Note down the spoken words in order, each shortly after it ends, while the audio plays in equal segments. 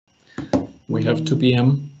We have 2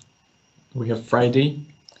 p.m. We have Friday,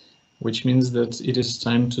 which means that it is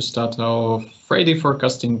time to start our Friday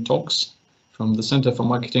forecasting talks from the Center for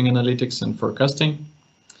Marketing Analytics and Forecasting.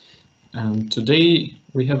 And today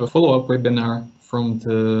we have a follow-up webinar from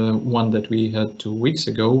the one that we had 2 weeks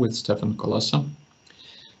ago with Stephan Kolassa.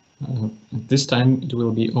 This time it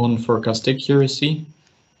will be on forecast accuracy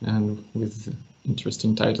and with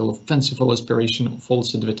interesting title of Fanciful Aspiration of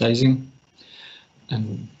False Advertising.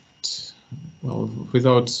 And well,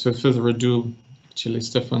 without further ado, actually,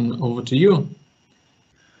 Stephan, over to you.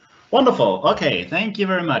 Wonderful. Okay, thank you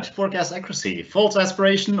very much. Forecast accuracy, false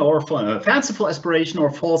aspiration or fanciful aspiration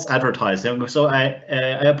or false advertising. So I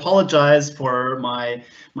apologize for my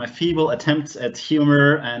feeble attempts at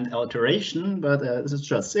humor and alliteration, but this is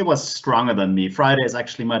just, it was stronger than me. Friday is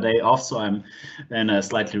actually my day off, so I'm in a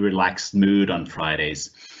slightly relaxed mood on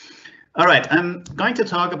Fridays. All right, I'm going to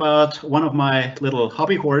talk about one of my little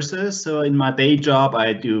hobby horses. So in my day job,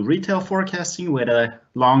 I do retail forecasting. We had a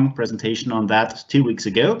long presentation on that 2 weeks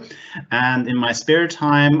ago. And in my spare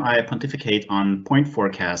time, I pontificate on point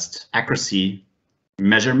forecast accuracy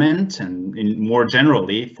measurement and more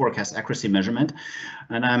generally forecast accuracy measurement.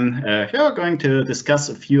 And I'm going to discuss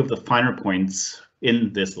a few of the finer points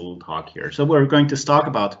in this little talk here. So we're going to talk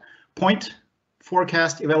about point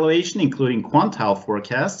forecast evaluation, including quantile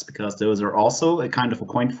forecasts, because those are also a kind of a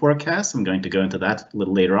point forecast. I'm going to go into that a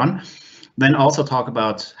little later on. Then also talk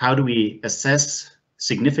about how do we assess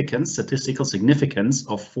significance, statistical significance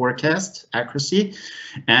of forecast accuracy,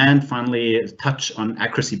 and finally touch on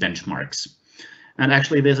accuracy benchmarks. And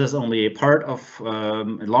actually, this is only a part of a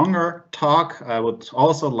longer talk. I would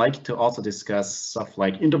also like to discuss stuff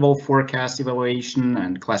like interval forecast evaluation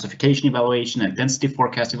and classification evaluation and density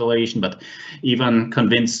forecast evaluation, but Ivan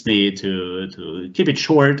convinced me to keep it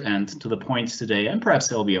short and to the point today, and perhaps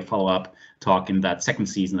there'll be a follow-up talk in that second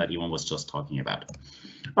season that Ivan was just talking about.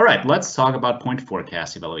 All right, let's talk about point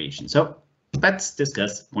forecast evaluation. So let's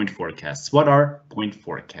discuss point forecasts. What are point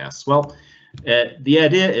forecasts? Well, the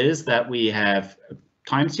idea is that we have a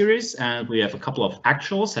time series and we have a couple of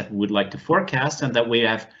actuals that we would like to forecast, and that we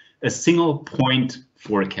have a single point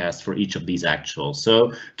forecast for each of these actuals.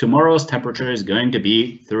 So tomorrow's temperature is going to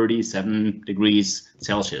be 37 degrees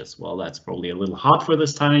Celsius. Well, that's probably a little hot for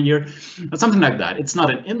this time of year, but something like that. It's not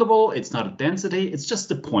an interval, it's not a density, it's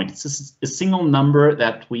just a point. It's just a single number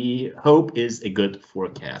that we hope is a good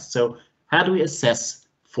forecast. So how do we assess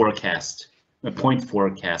forecast? A point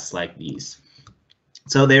forecasts like these.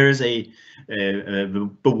 So there is a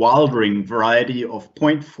bewildering variety of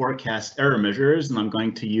point forecast error measures, and I'm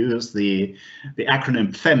going to use the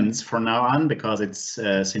acronym FEMS from now on because it's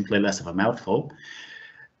simply less of a mouthful.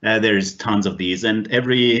 There's tons of these, and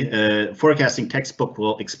every forecasting textbook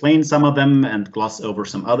will explain some of them and gloss over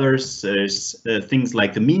some others. There's things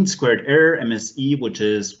like the mean squared error, MSE, which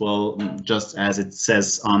is, well, just as it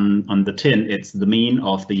says on the tin, it's the mean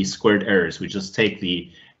of the squared errors. We just take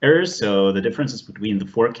the errors, so the differences between the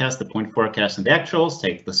forecast, the point forecast, and the actuals,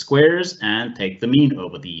 take the squares and take the mean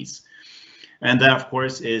over these. And that, of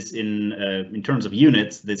course, is in terms of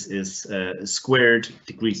units, this is squared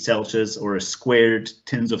degrees Celsius or a squared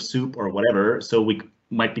tins of soup or whatever. So we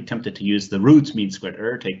might be tempted to use the root mean squared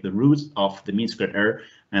error, take the root of the mean squared error,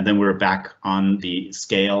 and then we're back on the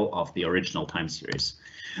scale of the original time series.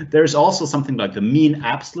 There's also something like the mean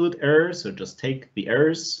absolute error. So just take the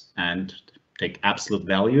errors and take absolute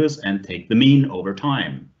values and take the mean over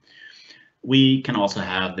time. We can also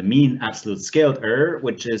have the mean absolute scaled error,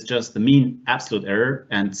 which is just the mean absolute error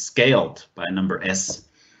and scaled by a number S,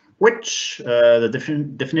 which the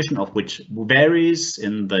definition of which varies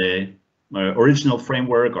in the original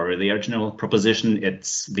framework or the original proposition.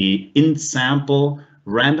 It's the in-sample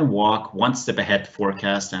random walk one step ahead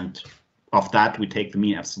forecast, and of that we take the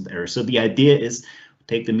mean absolute error. So the idea is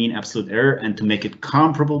take the mean absolute error, and to make it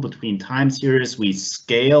comparable between time series, we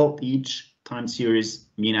scale each time series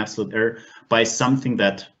mean absolute error by something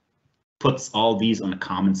that puts all these on a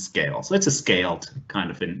common scale. So it's a scaled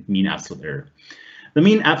kind of a mean absolute error. The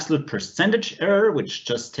mean absolute percentage error, which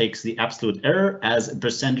just takes the absolute error as a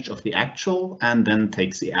percentage of the actual and then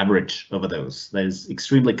takes the average over those. That is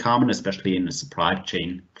extremely common, especially in a supply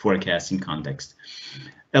chain forecasting context.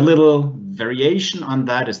 A little variation on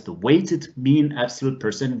that is the weighted mean absolute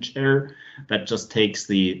percentage error that just takes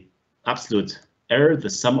the absolute error, the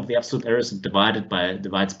sum of the absolute errors, and divides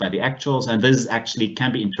by the actuals, and this actually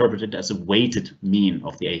can be interpreted as a weighted mean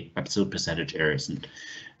of the absolute percentage errors, and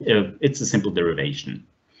it's a simple derivation.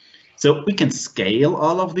 So we can scale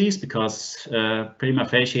all of these because prima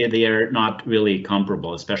facie they are not really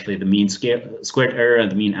comparable, especially the mean squared error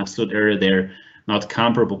and the mean absolute error. They're not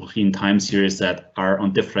comparable between time series that are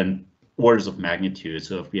on different orders of magnitude.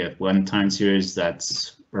 So if we have one time series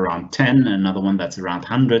that's around 10 and another one that's around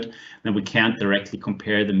 100, then we can't directly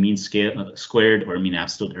compare the mean squared or mean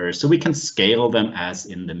absolute error. So we can scale them as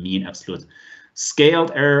in the mean absolute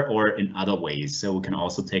scaled error or in other ways. So we can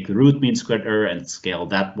also take the root mean squared error and scale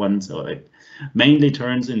that one. So it mainly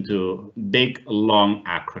turns into big, long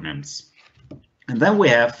acronyms. And then we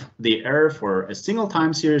have the error for a single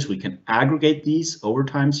time series. We can aggregate these over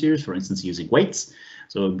time series, for instance, using weights.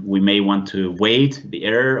 So we may want to weight the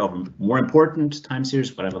error of a more important time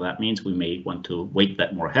series, whatever that means. We may want to weight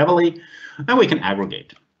that more heavily, and we can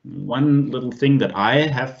aggregate. One little thing that I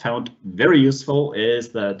have found very useful is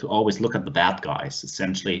to always look at the bad guys.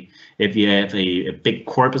 Essentially, if you have a big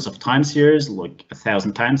corpus of time series, like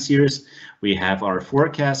 1,000 time series, we have our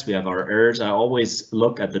forecasts, we have our errors. I always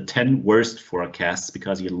look at the 10 worst forecasts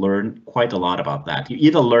because you learn quite a lot about that. You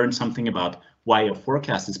either learn something about why your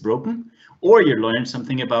forecast is broken, or you learn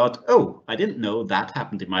something about, oh, I didn't know that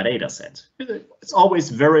happened in my data set. It's always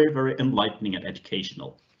very, very enlightening and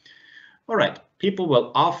educational. All right, people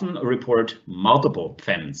will often report multiple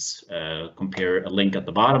FEMs. Compare a link at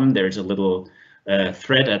the bottom. There's a little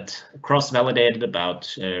thread at cross-validated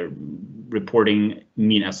about reporting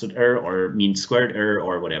mean absolute error or mean squared error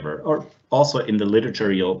or whatever. Or also in the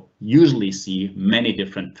literature, you'll usually see many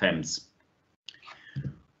different FEMs.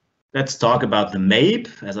 Let's talk about the MAPE.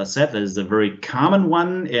 As I said, that is a very common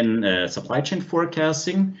one in supply chain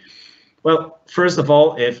forecasting. Well, first of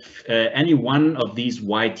all, if any one of these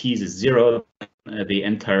YTs is 0, the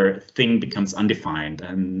entire thing becomes undefined,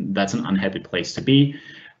 and that's an unhappy place to be.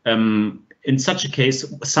 In such a case,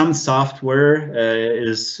 some software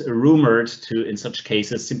is rumored to, in such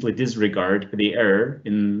cases, simply disregard the error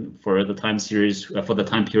for the time series for the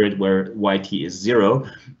time period where YT is 0.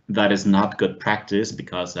 That is not good practice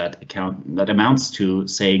because that amounts to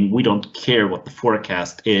saying we don't care what the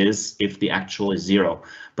forecast is if the actual is 0.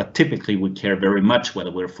 But typically we care very much whether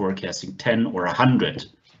we're forecasting 10 or 100.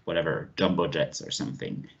 Whatever, jumbo jets or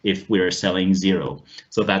something, if we're selling 0.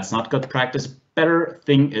 So that's not good practice. Better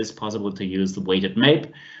thing is possible to use the weighted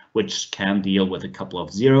MAPE, which can deal with a couple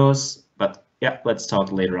of zeros. But yeah, let's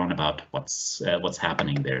talk later on about what's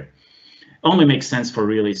happening there. Only makes sense for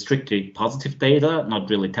really strictly positive data, not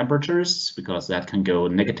really temperatures, because that can go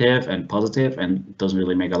negative and positive, and it doesn't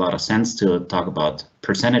really make a lot of sense to talk about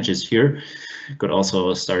percentages here. Could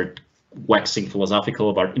also start waxing philosophical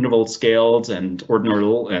about interval scales and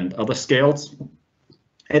ordinal and other scales.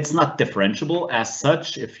 It's not differentiable as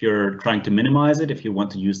such if you're trying to minimize it, if you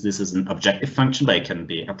want to use this as an objective function, but it can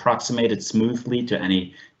be approximated smoothly to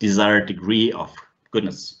any desired degree of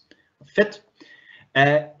goodness fit.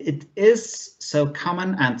 It is so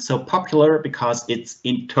common and so popular because it's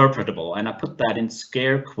interpretable, and I put that in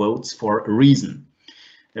scare quotes for a reason.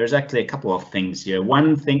 There's actually a couple of things here.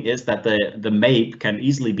 One thing is that the MAPE can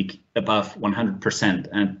easily be above 100%,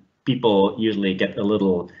 and people usually get a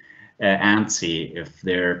little antsy if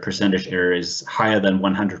their percentage error is higher than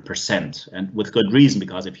 100%, and with good reason,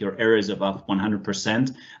 because if your error is above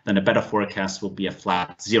 100%, then a better forecast will be a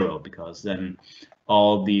flat 0, because then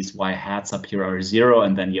all these y hats up here are 0,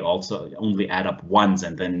 and then you also only add up ones,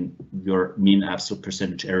 and then your mean absolute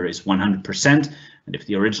percentage error is 100%. And if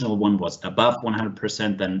the original one was above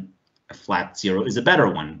 100%, then a flat 0 is a better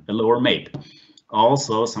one, a lower MAPE.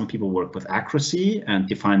 Also, some people work with accuracy and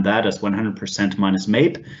define that as 100% minus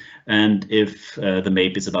MAPE. And if the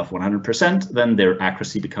MAPE is above 100%, then their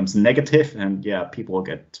accuracy becomes negative. And yeah, people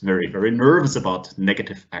get very, very nervous about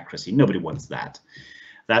negative accuracy. Nobody wants that.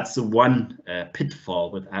 That's the one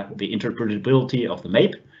pitfall with the interpretability of the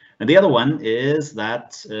MAPE. And the other one is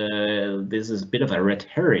that this is a bit of a red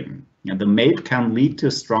herring, and the MAPE can lead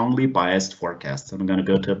to strongly biased forecasts. I'm going to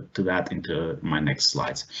go to that into my next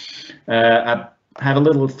slides. I have a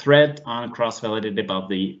little thread on cross-validated about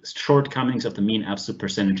the shortcomings of the mean absolute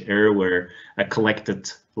percentage error, where I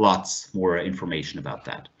collected lots more information about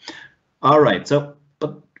that. All right, so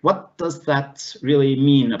but what does that really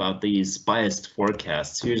mean about these biased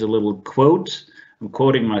forecasts? Here's a little quote. I'm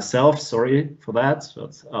quoting myself, sorry for that,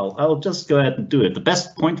 but I'll just go ahead and do it. The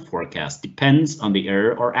best point forecast depends on the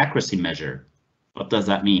error or accuracy measure. What does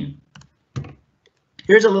that mean?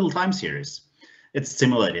 Here's a little time series. It's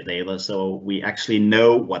simulated data, so we actually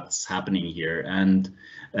know what's happening here. And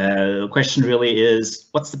the question really is,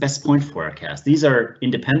 what's the best point forecast? These are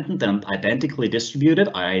independent and identically distributed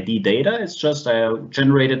IID data. It's just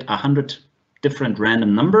generated 100 different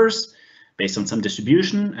random numbers based on some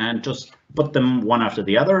distribution and just put them one after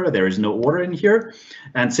the other. There is no order in here.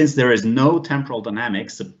 And since there is no temporal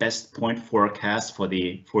dynamics, the best point forecast for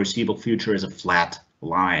the foreseeable future is a flat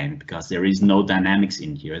line because there is no dynamics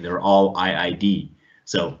in here. They're all IID.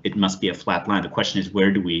 So it must be a flat line. The question is,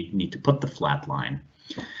 where do we need to put the flat line?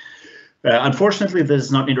 Unfortunately, this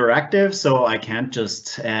is not interactive, so I can't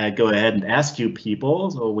just go ahead and ask you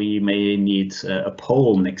people. So we may need a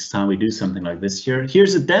poll next time we do something like this here.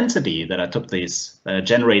 Here's a density that I took these,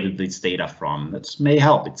 generated this data from. That may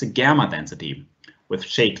help. It's a gamma density with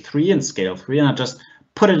shape 3 and scale 3, and I just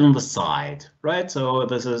put it on the side, right? So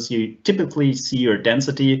this is, you typically see your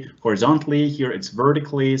density horizontally. Here it's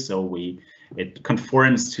vertically, so it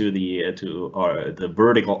conforms to the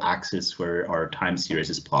vertical axis where our time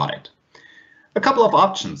series is plotted. A couple of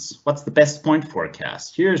options. What's the best point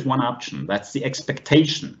forecast? Here's one option. That's the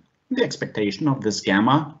expectation. The expectation of this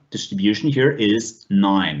gamma distribution here is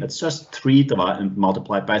 9. That's just 3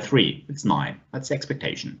 multiplied by 3. It's 9. That's the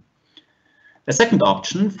expectation. A second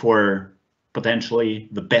option for potentially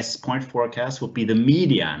the best point forecast would be the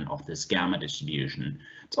median of this gamma distribution.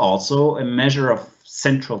 It's also a measure of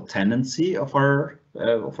central tendency of our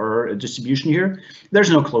distribution here. There's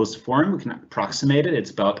no closed form. We can approximate it.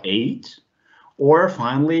 It's about 8. Or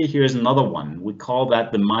finally, here's another one. We call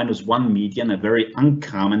that the -1 median, a very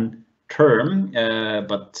uncommon term,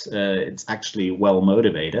 but it's actually well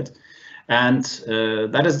motivated. And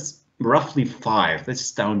that is roughly 5. This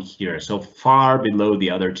is down here, so far below the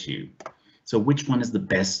other two. So which one is the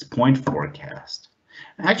best point forecast?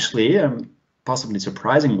 Actually, possibly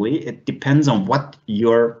surprisingly, it depends on what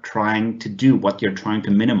you're trying to do, what you're trying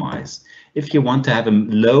to minimize. If you want to have a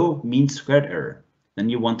low mean squared error, then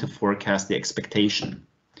you want to forecast the expectation.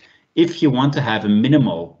 If you want to have a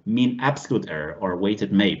minimal mean absolute error or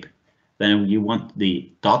weighted MAPE, then you want the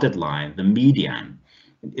dotted line, the median.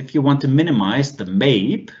 If you want to minimize the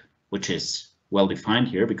MAPE, which is well defined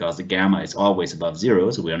here because the gamma is always above 0,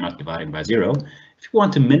 so we are not dividing by 0. If you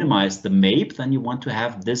want to minimize the MAPE, then you want to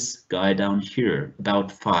have this guy down here,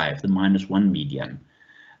 about 5, the -1 median.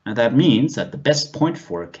 And that means that the best point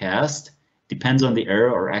forecast depends on the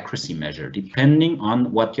error or accuracy measure, depending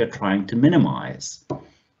on what you're trying to minimize.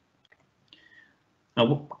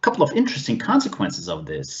 Now, a couple of interesting consequences of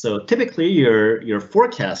this. So typically your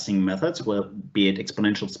forecasting methods, will be it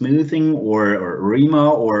exponential smoothing or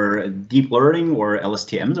REMA or deep learning or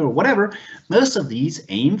LSTMs or whatever, most of these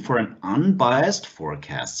aim for an unbiased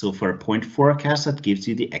forecast. So for a point forecast that gives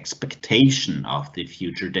you the expectation of the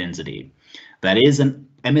future density. That is an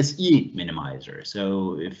MSE minimizer.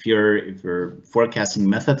 So if your forecasting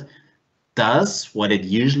method does what it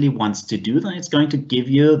usually wants to do, then it's going to give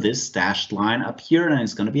you this dashed line up here and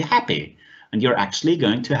it's going to be happy. And you're actually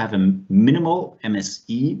going to have a minimal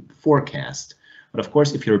MSE forecast. But of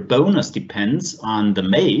course, if your bonus depends on the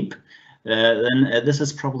MAPE, then this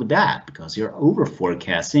is probably bad because you're over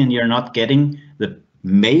forecasting and you're not getting the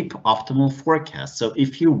MAPE optimal forecast. So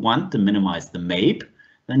if you want to minimize the MAPE,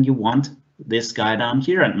 then you want this guy down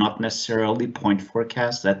here and not necessarily point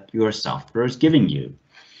forecast that your software is giving you.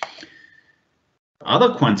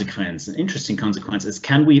 Other consequence, an interesting consequence, is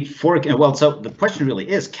can we forecast? Well, so the question really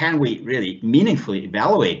is, can we really meaningfully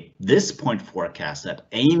evaluate this point forecast that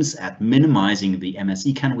aims at minimizing the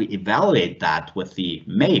MSE? Can we evaluate that with the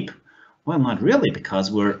MAPE? Well, not really,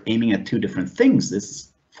 because we're aiming at two different things.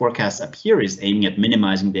 This forecast up here is aiming at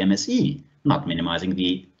minimizing the MSE, not minimizing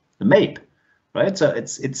the MAPE. Right, so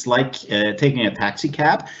it's like taking a taxi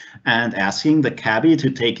cab and asking the cabbie to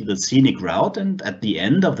take the scenic route, and at the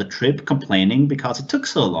end of the trip complaining because it took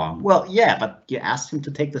so long. Well, yeah, but you asked him to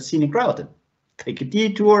take the scenic route and take a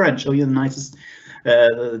detour and show you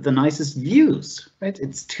the nicest views. Right,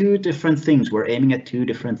 it's two different things. We're aiming at two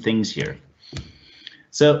different things here.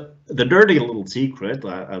 So the dirty little secret,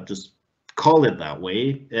 I'll just call it that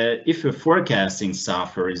way, if your forecasting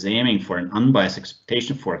software is aiming for an unbiased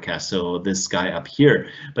expectation forecast, so this guy up here,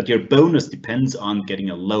 but your bonus depends on getting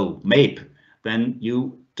a low MAPE, then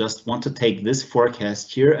you just want to take this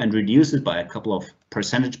forecast here and reduce it by a couple of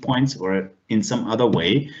percentage points or in some other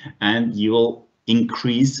way, and you'll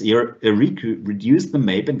increase your reduce the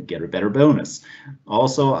MAPE and get a better bonus.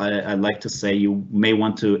 Also, I'd like to say you may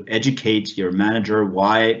want to educate your manager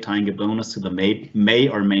why tying a bonus to the MAPE may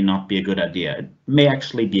or may not be a good idea. It may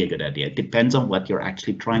actually be a good idea. It depends on what you're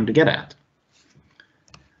actually trying to get at.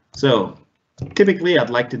 So typically I'd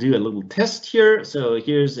like to do a little test here. So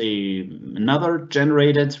here's another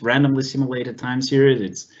generated randomly simulated time series.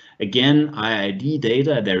 It's again IID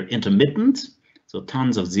data. They're intermittent, so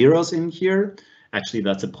tons of zeros in here. Actually,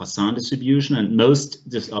 that's a Poisson distribution, and most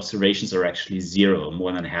observations are actually 0.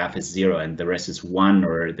 More than half is 0, and the rest is 1,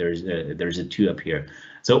 or there's a 2 up here.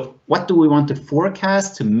 So what do we want to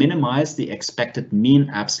forecast to minimize the expected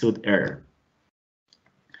mean absolute error?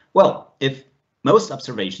 Well, if most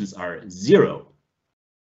observations are 0,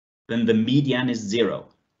 then the median is 0.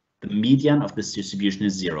 the median of this distribution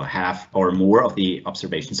is 0. Half or more of the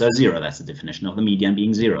observations are 0. That's the definition of the median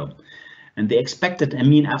being 0. And the expected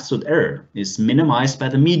mean absolute error is minimized by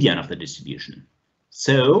the median of the distribution.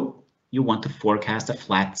 So you want to forecast a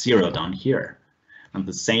flat 0 down here. And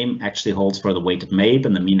the same actually holds for the weighted MAPE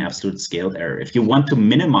and the mean absolute scaled error. If you want to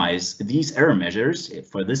minimize these error measures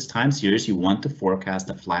for this time series, you want to forecast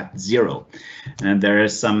a flat 0. And there are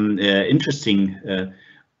some interesting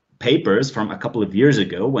papers from a couple of years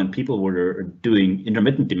ago when people were doing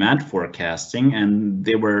intermittent demand forecasting, and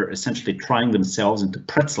they were essentially trying themselves into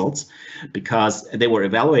pretzels because they were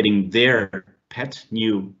evaluating their pet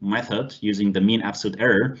new method using the mean absolute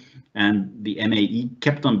error, and the MAE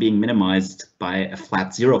kept on being minimized by a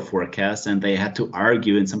flat 0 forecast, and they had to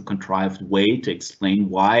argue in some contrived way to explain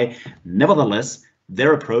why, nevertheless,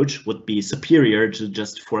 their approach would be superior to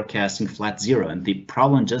just forecasting flat 0. And the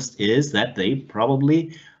problem just is that they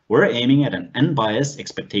probably were aiming at an unbiased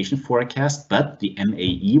expectation forecast, but the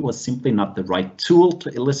MAE was simply not the right tool to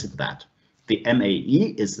elicit that. The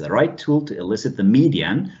MAE is the right tool to elicit the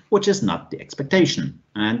median, which is not the expectation.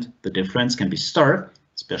 And the difference can be stark,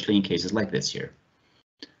 especially in cases like this here.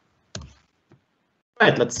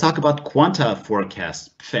 Right, let's talk about quantile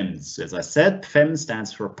forecast, PFEMs. As I said, PFEM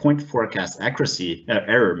stands for point forecast accuracy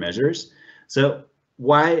error measures. So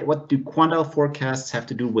what do quantile forecasts have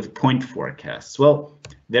to do with point forecasts? Well,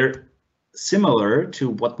 they're similar to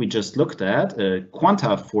what we just looked at. A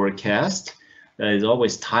quantile forecast is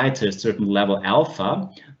always tied to a certain level alpha.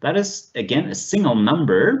 That is, again, a single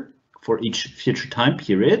number for each future time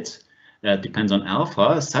period. Depends on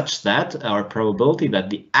alpha, such that our probability that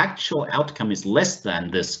the actual outcome is less than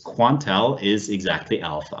this quantile is exactly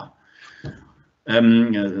alpha.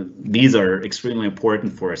 These are extremely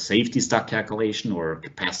important for a safety stock calculation or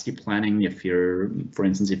capacity planning. If you're, for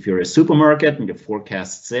instance, if you're a supermarket and you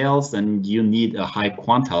forecast sales, then you need a high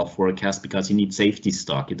quantile forecast because you need safety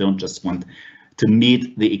stock. You don't just want to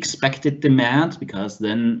meet the expected demand, because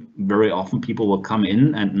then very often people will come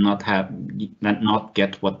in and not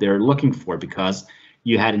get what they're looking for because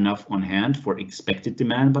you had enough on hand for expected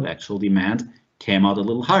demand, but actual demand came out a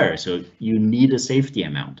little higher. So you need a safety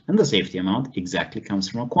amount, and the safety amount exactly comes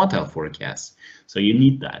from a quantile forecast. So you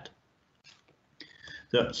need that.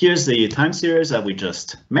 So here's the time series that we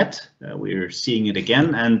just met. We're seeing it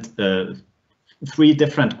again, and 3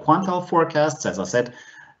 different quantile forecasts. As I said,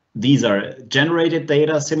 these are generated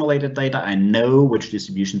data, simulated data. I know which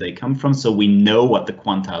distribution they come from, so we know what the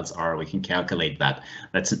quantiles are. We can calculate that.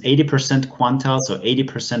 That's an 80% quantile, so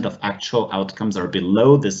 80% of actual outcomes are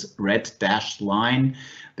below this red dashed line.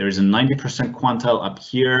 There is a 90% quantile up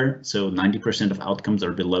here, so 90% of outcomes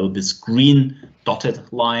are below this green dotted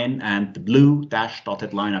line, and the blue dashed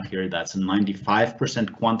dotted line up here, that's a 95%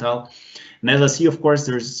 quantile. And as I see, of course,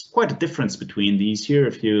 there's quite a difference between these here.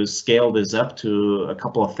 If you scale this up to a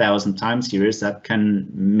couple of thousand time series, that can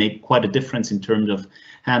make quite a difference in terms of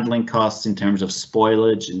handling costs, in terms of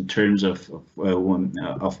spoilage, in terms of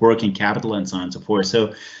working capital, and so on and so forth.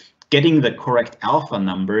 So getting the correct alpha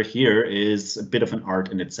number here is a bit of an art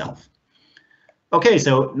in itself. Okay,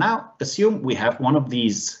 so now assume we have one of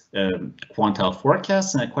these quantile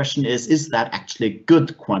forecasts, and the question is that actually a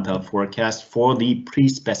good quantile forecast for the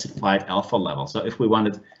pre-specified alpha level? So if we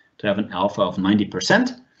wanted to have an alpha of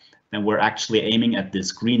 90%, then we're actually aiming at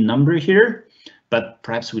this green number here, but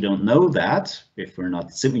perhaps we don't know that if we're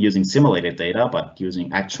not using simulated data, but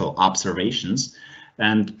using actual observations.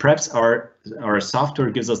 And perhaps our software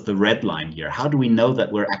gives us the red line here. How do we know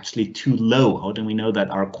that we're actually too low? How do we know that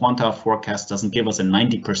our quantile forecast doesn't give us a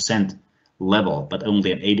 90% level, but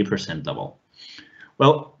only an 80% level?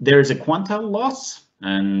 Well, there's a quantile loss,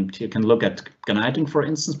 and you can look at Gaussian, for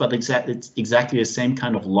instance, but it's exactly the same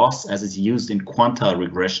kind of loss as is used in quantile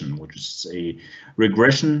regression, which is a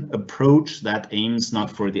regression approach that aims not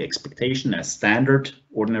for the expectation as standard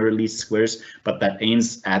ordinary least squares, but that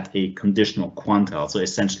aims at a conditional quantile. So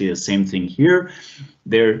essentially the same thing here.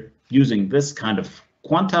 They're using this kind of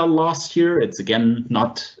quantile loss here. It's again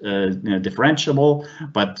not differentiable,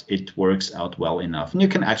 but it works out well enough. And you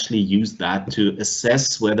can actually use that to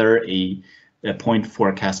assess whether a point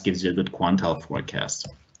forecast gives you a good quantile forecast.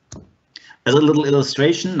 As a little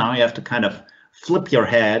illustration, now you have to kind of flip your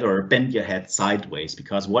head or bend your head sideways,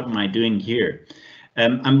 because what am I doing here?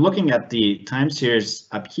 I'm looking at the time series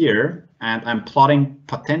up here, and I'm plotting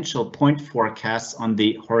potential point forecasts on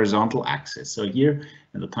the horizontal axis. So here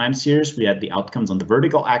in the time series, we had the outcomes on the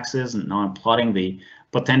vertical axis, and now I'm plotting the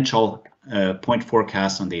potential point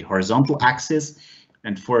forecast on the horizontal axis.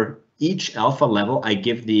 And for each alpha level, I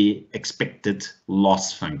give the expected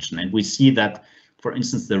loss function. And we see that, for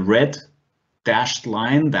instance, the red dashed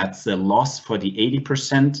line, that's the loss for the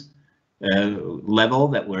 80% level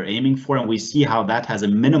that we're aiming for, and we see how that has a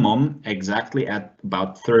minimum exactly at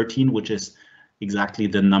about 13, which is exactly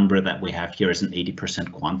the number that we have here as an 80%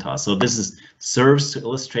 quantile. So this serves to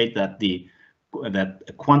illustrate that that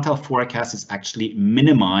a quantile forecast is actually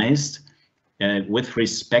minimized with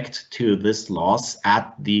respect to this loss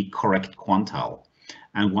at the correct quantile.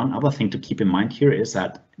 And one other thing to keep in mind here is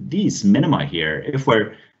that these minima here, if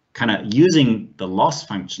we're kind of using the loss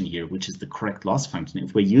function here, which is the correct loss function,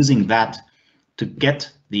 if we're using that to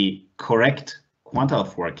get the correct quantile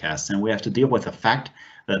forecast, then we have to deal with the fact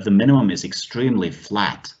that the minimum is extremely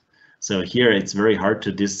flat. So here it's very hard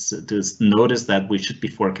to notice that we should be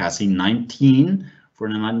forecasting 19 for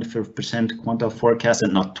a 95% quantile forecast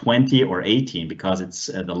and not 20 or 18, because it's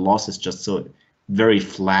the loss is just so very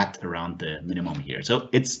flat around the minimum here. So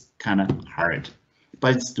it's kind of hard,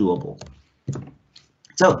 but it's doable.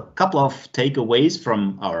 So a couple of takeaways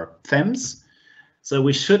from our FEMs. So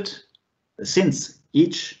we should, since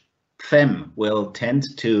each FEM will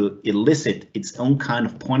tend to elicit its own kind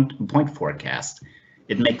of point forecast,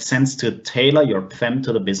 it makes sense to tailor your FEM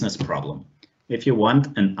to the business problem. If you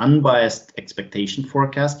want an unbiased expectation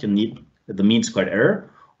forecast, you need the mean squared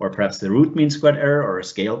error, or perhaps the root mean squared error, or a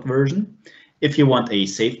scaled version. If you want a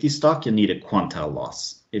safety stock, you need a quantile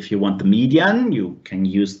loss. If you want the median, you can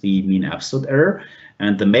use the mean absolute error.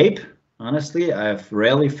 And the MAPE, honestly, I've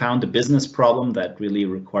rarely found a business problem that really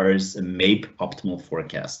requires a MAPE optimal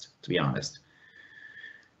forecast, to be honest.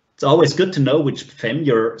 It's always good to know which FEM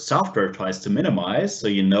your software tries to minimize, so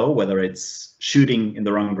you know whether it's shooting in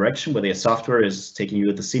the wrong direction, whether your software is taking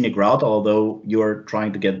you the scenic route, although you're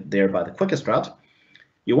trying to get there by the quickest route.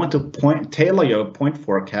 You want to tailor your point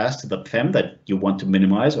forecast to the FEM that you want to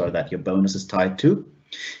minimize or that your bonus is tied to.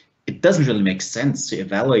 It doesn't really make sense to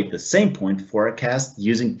evaluate the same point forecast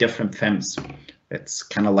using different FEMs. It's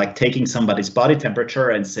kind of like taking somebody's body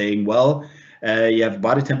temperature and saying, well, you have a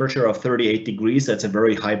body temperature of 38 degrees, that's a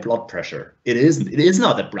very high blood pressure. It isn't. It is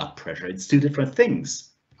not a blood pressure. It's two different things.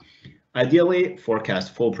 Ideally,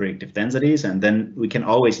 forecast full predictive densities, and then we can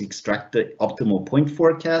always extract the optimal point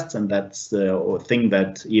forecasts, and that's the thing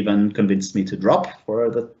that even convinced me to drop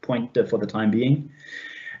for the point for the time being.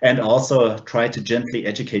 And also try to gently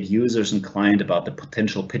educate users and client about the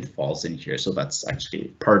potential pitfalls in here. So that's actually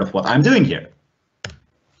part of what I'm doing here.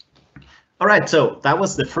 All right, so that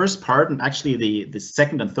was the first part, and actually the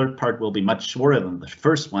second and third part will be much shorter than the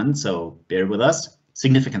first one, so bear with us.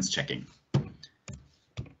 Significance checking.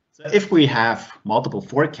 So if we have multiple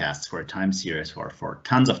forecasts for a time series or for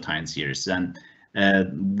tons of time series, then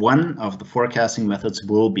one of the forecasting methods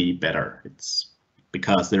will be better. It's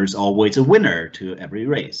because there's always a winner to every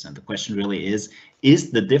race. And the question really is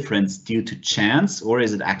the difference due to chance, or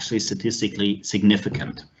is it actually statistically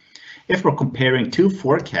significant? If we're comparing two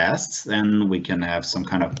forecasts, then we can have some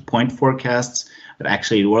kind of point forecasts that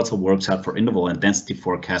actually also works out for interval and density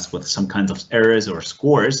forecasts with some kinds of errors or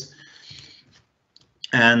scores.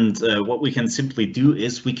 And what we can simply do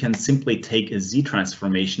is we can simply take a Z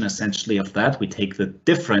transformation essentially of that. We take the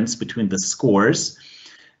difference between the scores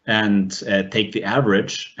and take the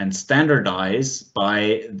average and standardize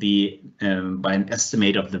by an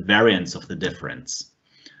estimate of the variance of the difference,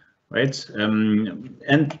 right?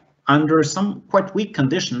 And under some quite weak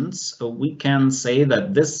conditions, we can say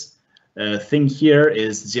that this thing here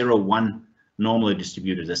is 0,1 normally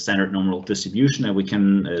distributed, a standard normal distribution, and we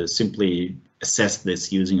can simply assess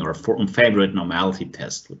this using our favorite normality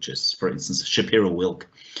test, which is, for instance, Shapiro-Wilk.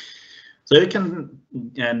 So you can,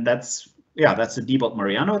 and that's the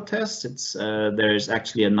Diebold-Mariano test. It's there's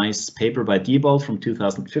actually a nice paper by Diebold from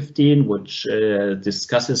 2015, which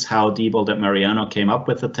discusses how Diebold and Mariano came up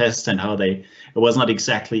with the test and how it was not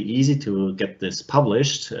exactly easy to get this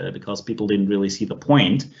published because people didn't really see the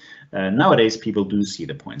point. Nowadays, people do see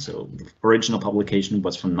the point. So the original publication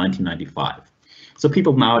was from 1995. So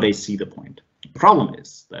people nowadays see the point. The problem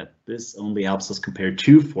is that this only helps us compare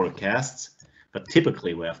two forecasts. But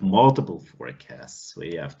typically we have multiple forecasts.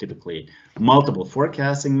 We have typically multiple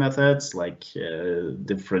forecasting methods like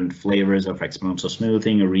different flavors of exponential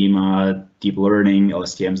smoothing, ARIMA, deep learning,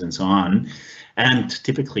 LSTMs, and so on. And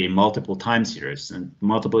typically multiple time series and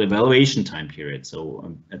multiple evaluation time periods.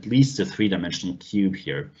 So at least a three-dimensional cube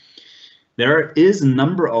here. There is a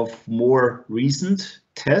number of more recent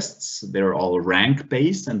tests. They're all rank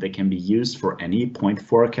based and they can be used for any point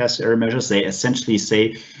forecast error measures. They essentially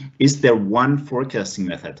say, is there one forecasting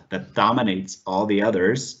method that dominates all the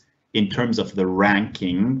others in terms of the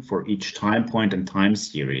ranking for each time point and time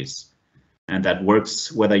series? And that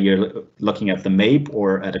works whether you're looking at the MAPE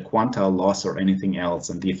or at a quantile loss or anything else.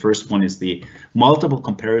 And the first one is the multiple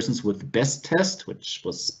comparisons with the best test, which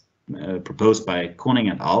was proposed by Koning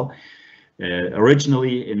et al.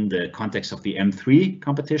 originally in the context of the M3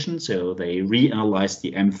 competition. So they reanalyzed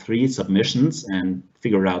the M3 submissions and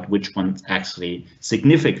figured out which ones actually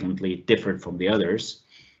significantly differed from the others.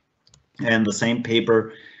 And the same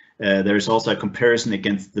paper, there's also a comparison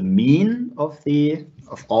against the mean of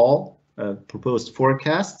all proposed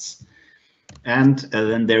forecasts. And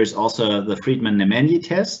then there's also the Friedman-Nemanja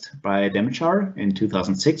test by Demchar in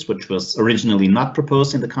 2006, which was originally not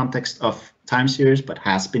proposed in the context of time series, but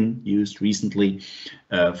has been used recently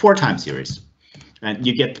for time series. And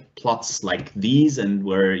you get plots like these, and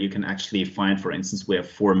where you can actually find, for instance, we have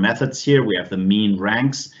 4 methods here. We have the mean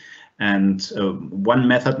ranks, and one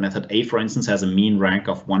method A, for instance, has a mean rank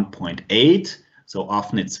of 1.8. So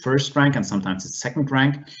often it's first rank and sometimes it's second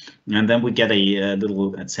rank. And then we get a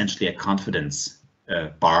little, essentially a confidence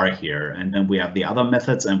bar here. And then we have the other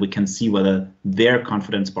methods, and we can see whether their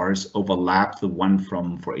confidence bars overlap the one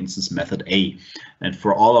from, for instance, method A. And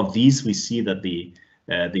for all of these, we see that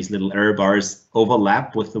these little error bars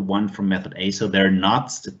overlap with the one from method A, so they're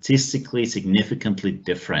not statistically significantly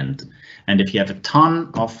different. And if you have a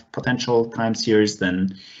ton of potential time series,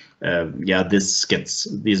 then yeah, these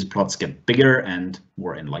plots get bigger and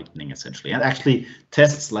more enlightening, essentially. And actually,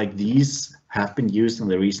 tests like these have been used in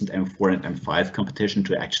the recent M4 and M5 competition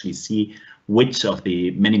to actually see which of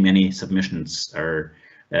the many submissions are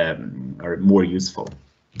more useful.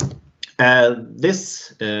 There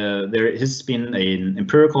has been an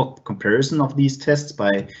empirical comparison of these tests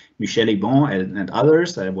by Michel Ibon and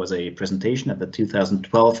others. There was a presentation at the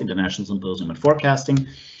 2012 International Symposium on Forecasting.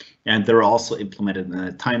 And they're also implemented in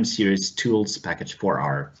a time series tools package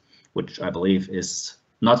 4R, which I believe is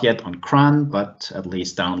not yet on CRAN, but at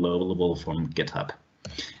least downloadable from GitHub.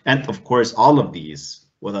 And of course, all of these,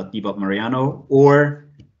 whether Debug Mariano or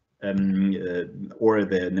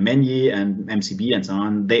the Nemanja and MCB and so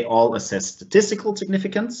on, they all assess statistical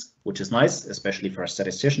significance, which is nice, especially for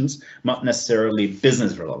statisticians, not necessarily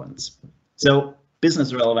business relevance. So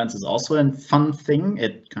business relevance is also a fun thing.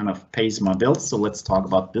 It kind of pays my bills. So let's talk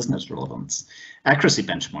about business relevance. Accuracy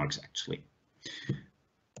benchmarks, actually.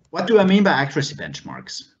 What do I mean by accuracy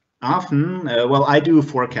benchmarks? Often, well, I do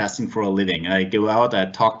forecasting for a living. I go out, I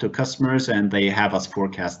talk to customers, and they have us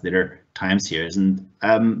forecast their time series. And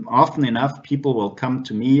often enough, people will come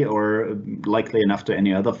to me, or likely enough to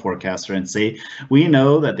any other forecaster, and say, we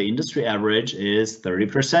know that the industry average is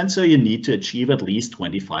 30%, so you need to achieve at least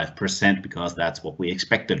 25% because that's what we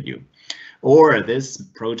expect of you. Or this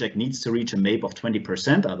project needs to reach a MAPE of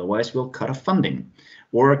 20%, otherwise we'll cut off funding.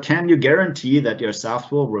 Or can you guarantee that your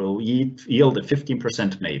software will yield a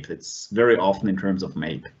 15% MAPE? It's very often in terms of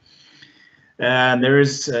MAPE. There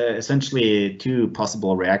is essentially 2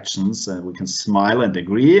 possible reactions. We can smile and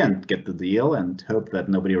agree and get the deal and hope that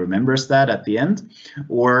nobody remembers that at the end,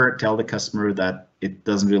 or tell the customer that it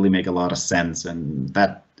doesn't really make a lot of sense, and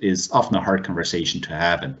that is often a hard conversation to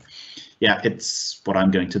have. And yeah, it's what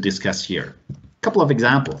I'm going to discuss here. A couple of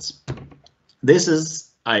examples. This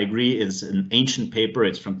is, I agree, is an ancient paper.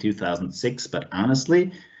 It's from 2006, but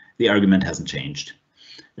honestly, the argument hasn't changed.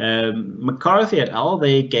 McCarthy et al.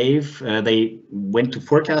 They went to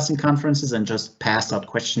forecasting conferences and just passed out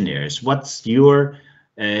questionnaires. What's what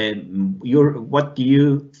do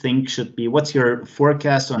you think should be? What's your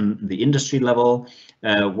forecast on the industry level?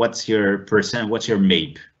 What's your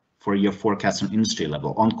MAPE for your forecast on industry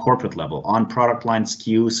level, on corporate level, on product line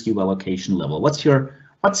SKU allocation level? What's your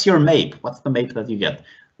MAPE? What's the MAPE that you get?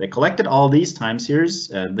 They collected all these time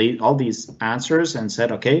series, all these answers, and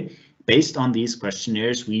said, okay, based on these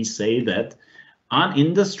questionnaires, we say that on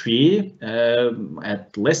industry,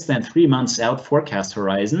 at less than 3 months out forecast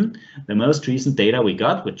horizon, the most recent data we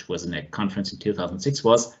got, which was in a conference in 2006,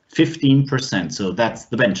 was 15%. So that's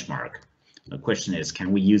the benchmark. The question is,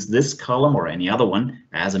 can we use this column or any other one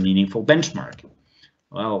as a meaningful benchmark?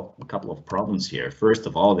 Well, a couple of problems here. First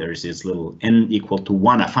of all, there's this little n equal to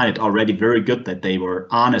 1. I find it already very good that they were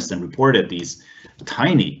honest and reported these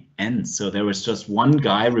tiny n's. So there was just one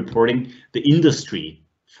guy reporting the industry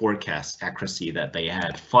forecast accuracy that they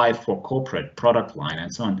had, 5 for corporate, product line,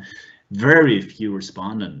 and so on. Very few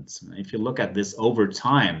respondents. If you look at this over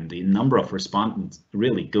time, the number of respondents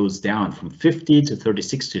really goes down from 50 to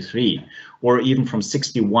 36 to 3, or even from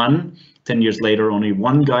 61. 10 years later, only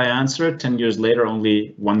one guy answered. 10 years later,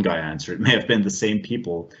 only one guy answered. It may have been the same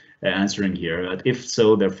people answering here. But if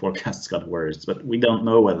so, their forecasts got worse. But we don't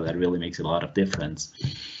know whether that really makes a lot of difference.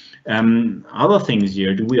 Other things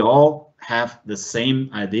here, do we all have the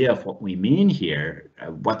same idea of what we mean here?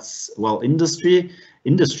 Well,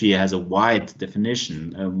 industry has a wide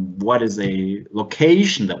definition. What is a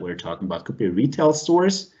location that we're talking about? Could be retail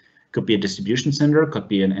stores, could be a distribution center, could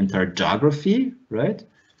be an entire geography, right?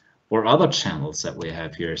 or other channels that we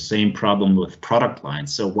have here. Same problem with product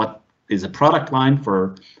lines. So what is a product line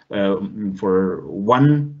for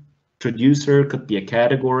one producer, could be a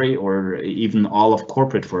category, or even all of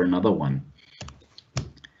corporate for another one.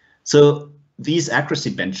 So these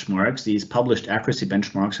accuracy benchmarks, these published accuracy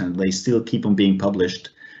benchmarks, and they still keep on being published.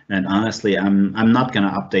 And honestly, I'm not going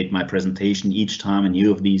to update my presentation each time a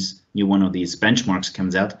new one of these benchmarks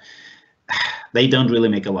comes out. They don't really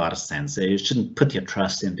make a lot of sense. You shouldn't put your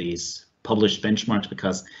trust in these published benchmarks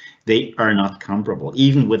because they are not comparable,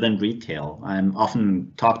 even within retail. I'm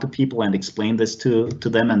often talk to people and explain this to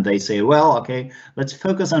them, and they say, well, okay, let's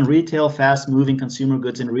focus on retail, fast-moving consumer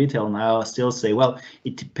goods in retail. Now I still say, well,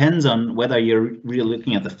 it depends on whether you're really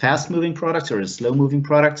looking at the fast-moving products or the slow-moving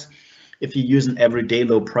products. If you use an everyday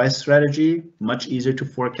low price strategy, much easier to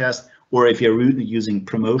forecast. Or if you're using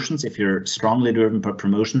promotions, if you're strongly driven by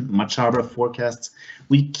promotion, much harder forecasts.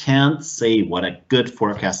 We can't say what a good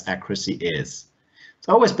forecast accuracy is. It's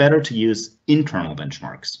always better to use internal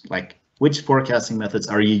benchmarks, like which forecasting methods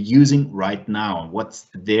are you using right now? What's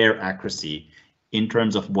their accuracy in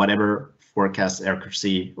terms of whatever forecast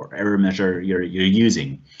accuracy or error measure you're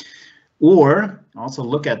using? Or also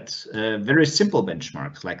look at very simple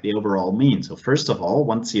benchmarks like the overall mean. So first of all,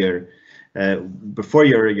 once you're before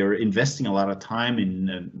you're investing a lot of time in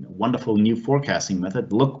a wonderful new forecasting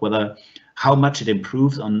method, look how much it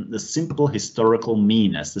improves on the simple historical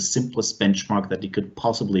mean as the simplest benchmark that you could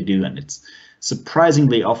possibly do. And it's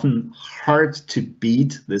surprisingly often hard to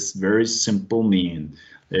beat this very simple mean.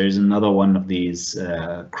 There's another one of these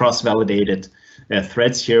cross-validated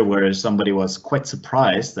threads here where somebody was quite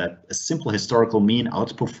surprised that a simple historical mean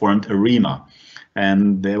outperformed ARIMA.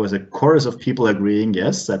 And there was a chorus of people agreeing,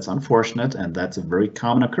 yes, that's unfortunate, and that's a very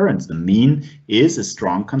common occurrence. The mean is a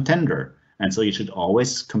strong contender. And so you should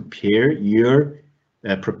always compare your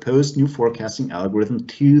proposed new forecasting algorithm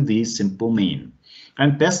to the simple mean.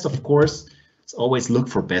 And best, of course, is always look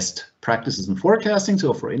for best practices in forecasting.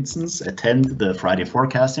 So for instance, attend the Friday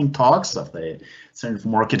forecasting talks of the Center for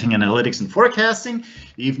Marketing Analytics and Forecasting,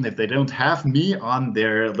 even if they don't have me on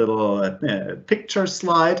their little picture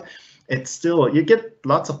slide. It's still, you get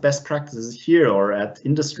lots of best practices here or at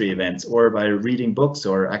industry events or by reading books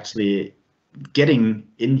or actually getting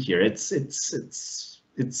in here. It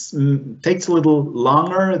takes a little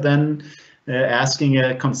longer than asking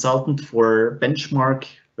a consultant for benchmark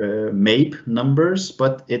MAPE numbers,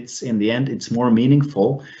 but it's in the end, it's more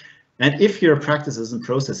meaningful. And if your practices and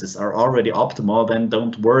processes are already optimal, then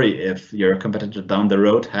don't worry if your competitor down the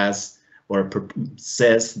road has or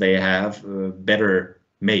says they have better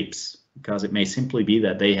MAPEs. Because it may simply be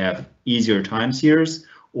that they have easier time series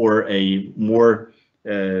or a more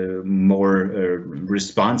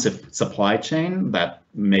responsive supply chain that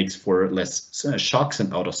makes for less shocks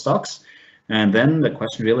and out of stocks. And then the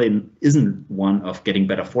question really isn't one of getting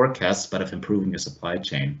better forecasts, but of improving your supply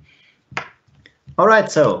chain. All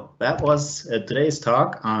right, so that was today's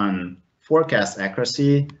talk on forecast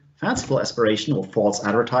accuracy, fanciful aspiration, or false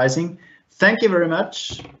advertising. Thank you very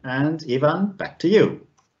much. And Ivan, back to you.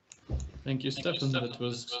 Thank you, Stephan. That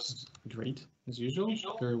was great, as usual.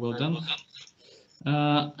 Very well done.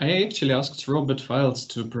 I actually asked Robert Fildes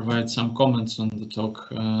to provide some comments on the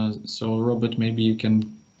talk. So, Robert, maybe you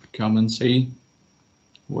can come and say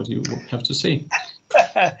what you have to say.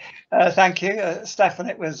 Thank you, Stephan.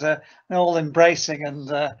 It was an all-embracing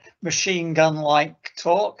and machine gun-like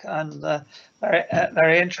talk, and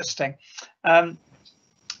very interesting. I'm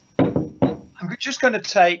just going to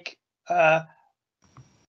take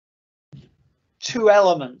two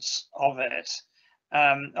elements of it,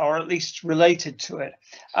 or at least related to it.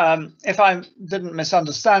 If I didn't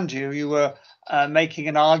misunderstand you, you were making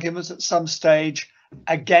an argument at some stage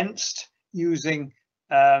against using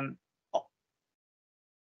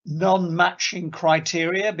non-matching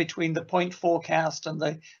criteria between the point forecast and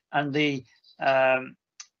the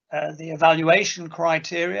evaluation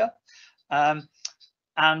criteria,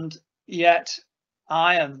 and yet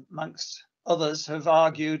I, amongst others, have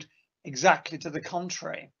argued exactly to the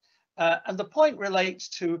contrary. And the point relates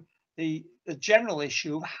to the general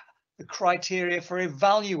issue of the criteria for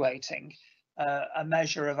evaluating a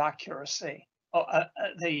measure of accuracy, or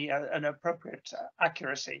an appropriate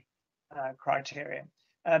accuracy criteria.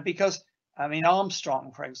 Because, I mean,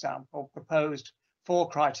 Armstrong, for example, proposed 4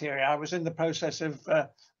 criteria. I was in the process of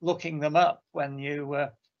looking them up when you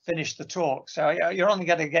finished the talk. So you're only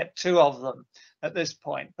going to get 2 of them at this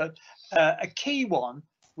point. But a key one,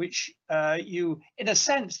 which you, in a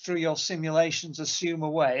sense, through your simulations assume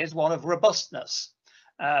away, is one of robustness.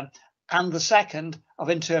 and the second of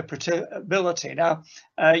interpretability. Now,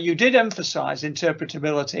 you did emphasize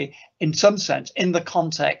interpretability in some sense in the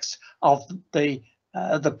context of the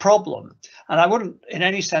problem, and I wouldn't in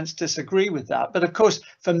any sense disagree with that. But of course,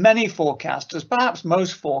 for many forecasters, perhaps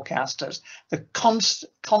most forecasters, the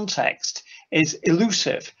context is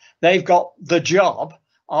elusive. They've got the job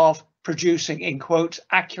of producing, in quotes,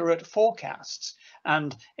 accurate forecasts.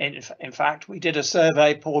 And in fact, we did a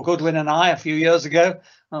survey, Paul Goodwin and I, a few years ago,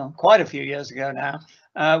 well, quite a few years ago now,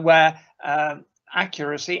 where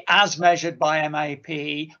accuracy as measured by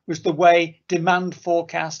MAPE was the way demand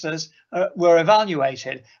forecasters were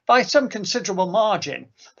evaluated by some considerable margin.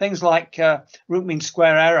 Things like root mean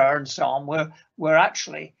square error and so on were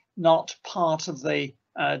actually not part of the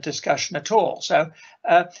discussion at all. So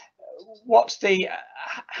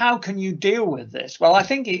how can you deal with this? Well, I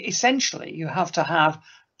think essentially you have to have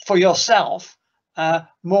for yourself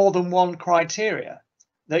more than one criteria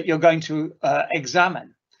that you're going to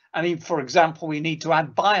examine. I mean, for example, we need to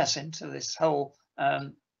add bias into this whole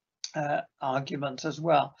argument as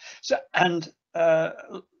well. So, and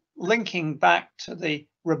linking back to the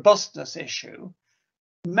robustness issue,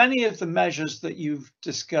 many of the measures that you've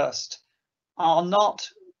discussed are not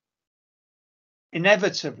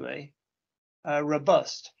inevitably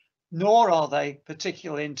robust, nor are they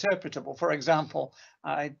particularly interpretable. For example,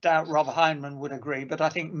 I doubt Rob Heinemann would agree, but I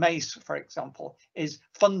think MACE, for example, is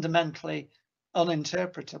fundamentally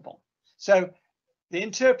uninterpretable. So the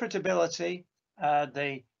interpretability,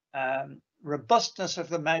 the robustness of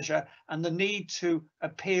the measure, and the need to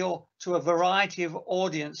appeal to a variety of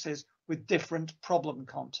audiences with different problem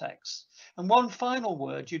contexts. And one final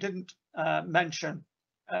word you didn't mention,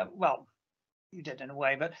 well, you did in a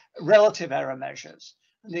way, but relative error measures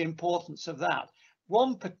and the importance of that.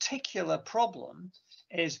 One particular problem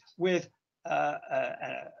is with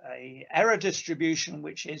a error distribution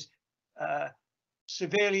which is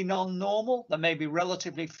severely non-normal. There may be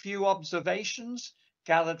relatively few observations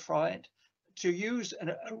gathered from it. To use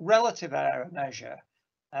a relative error measure,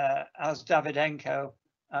 as Davydenko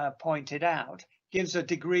pointed out, gives a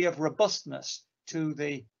degree of robustness to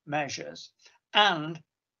the measures and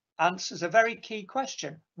answers a very key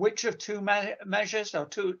question: which of two measures or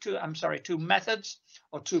two methods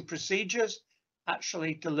or two procedures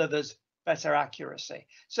actually delivers better accuracy?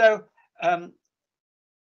 So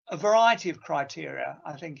a variety of criteria,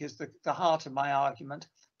 I think, is the heart of my argument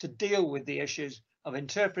to deal with the issues of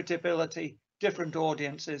interpretability, different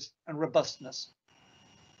audiences, and robustness.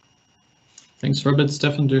 Thanks, Robert.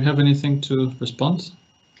 Stephan, do you have anything to respond?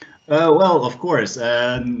 Well, of course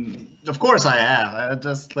I have.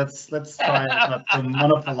 Just let's try not to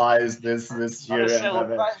monopolize this year.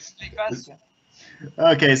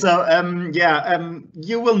 Okay, so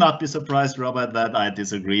you will not be surprised, Robert, that I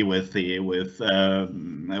disagree with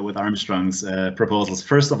Armstrong's proposals.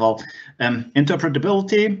 First of all,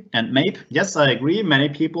 interpretability and MAPE. Yes, I agree. Many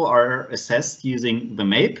people are assessed using the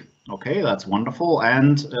MAPE. Okay, that's wonderful.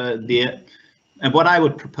 And what I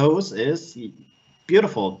would propose is,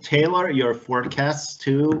 beautiful, tailor your forecasts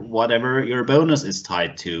to whatever your bonus is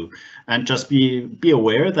tied to, and just be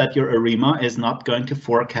aware that your ARIMA is not going to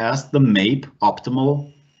forecast the MAPE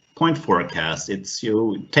optimal point forecast. It's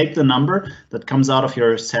you take the number that comes out of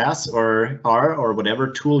your SAS or R or whatever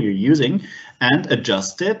tool you're using and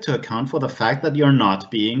adjust it to account for the fact that you're not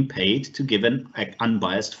being paid to give an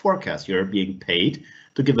unbiased forecast. You're being paid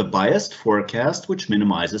to give a biased forecast which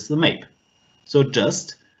minimizes the MAPE. So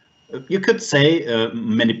just, you could say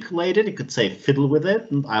manipulate it, you could say fiddle with it,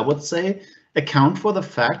 and I would say account for the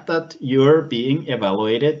fact that you're being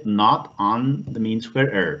evaluated not on the mean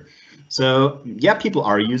square error. So yeah, people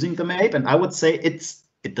are using the MAPE, and I would say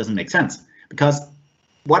it doesn't make sense, because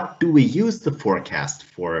what do we use the forecast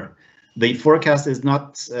for? The forecast is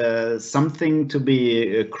not something to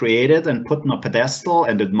be created and put on a pedestal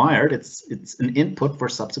and admired. It's an input for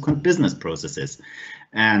subsequent business processes.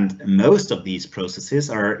 And most of these processes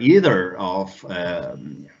are either of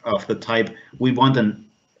the type, we want an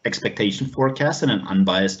expectation forecast and an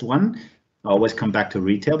unbiased one. I always come back to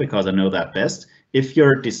retail because I know that best. If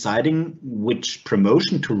you're deciding which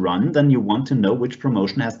promotion to run, then you want to know which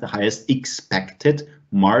promotion has the highest expected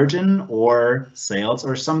margin or sales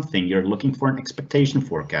or something. You're looking for an expectation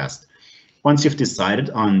forecast. Once you've decided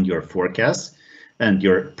on your forecast and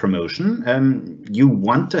your promotion, you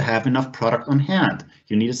want to have enough product on hand.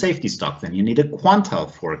 You need a safety stock, then you need a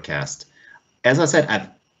quantile forecast. As I said, I've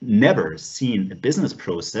never seen a business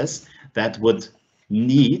process that would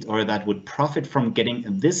need or that would profit from getting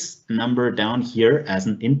this number down here as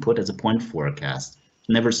an input, as a point forecast.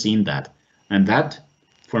 Never seen that. And that,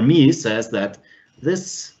 for me, says that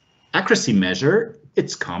this accuracy measure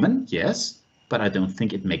it's common, yes, but I don't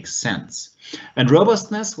think it makes sense. And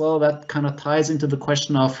robustness, well, that kind of ties into the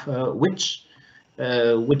question of which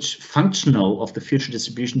functional of the future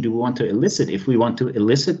distribution do we want to elicit? If we want to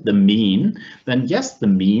elicit the mean, then yes, the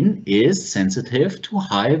mean is sensitive to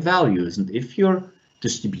high values. And if your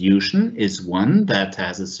distribution is one that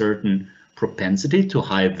has a certain propensity to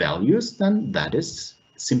high values, then that is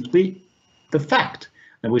simply the fact.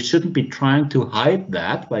 And we shouldn't be trying to hide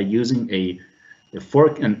that by using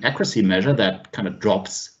an accuracy measure that kind of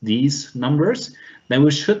drops these numbers. Then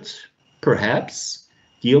we should perhaps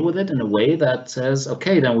deal with it in a way that says,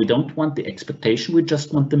 okay, then we don't want the expectation, we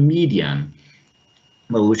just want the median.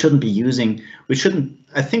 Well, we shouldn't be using,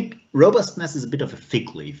 I think robustness is a bit of a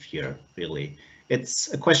fig leaf here, really.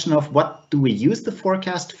 It's a question of what do we use the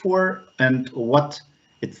forecast for, and what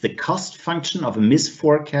it's the cost function of a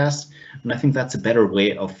misforecast. And I think that's a better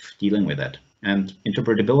way of dealing with it. And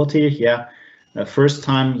interpretability, yeah. The first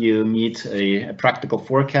time you meet a practical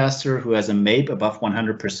forecaster who has a MAPE above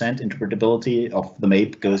 100%, interpretability of the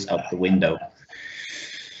MAPE goes out the window.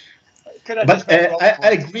 But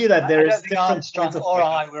I agree that there is different points of or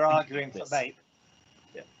I were arguing for MAPE.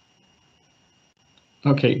 Yeah.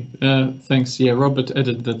 Okay, thanks. Yeah, Robert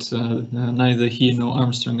added that neither he nor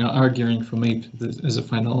Armstrong are arguing for MAPE as a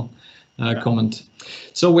final comment.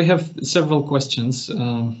 So we have several questions,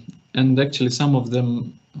 and actually some of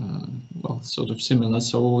them well, sort of similar.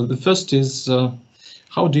 So the first is,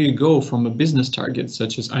 how do you go from a business target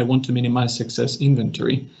such as I want to minimize excess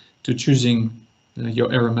inventory to choosing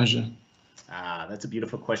your error measure? That's a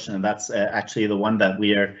beautiful question, and that's actually the one that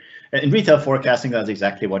we are in retail forecasting. That's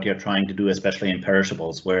exactly what you're trying to do, especially in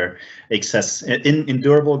perishables, where excess in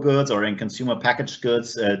durable goods or in consumer packaged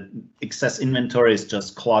goods, excess inventory is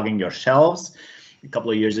just clogging your shelves. A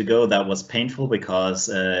couple of years ago, that was painful because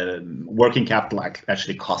working capital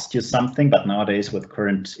actually cost you something, but nowadays with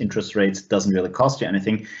current interest rates, it doesn't really cost you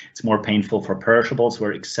anything. It's more painful for perishables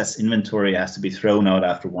where excess inventory has to be thrown out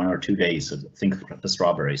after 1 or 2 days. So think of the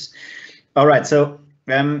strawberries. All right, so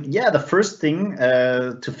yeah, the first thing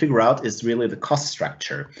to figure out is really the cost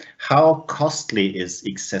structure. How costly is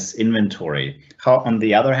excess inventory? How, on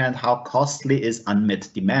the other hand, how costly is unmet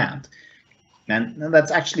demand? And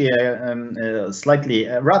that's actually a slightly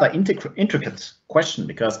rather intricate question,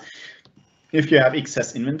 because if you have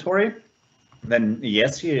excess inventory, then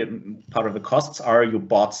yes, part of the costs are you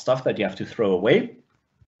bought stuff that you have to throw away.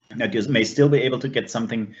 That you may still be able to get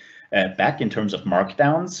something back in terms of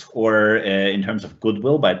markdowns or in terms of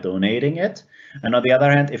goodwill by donating it. And on the other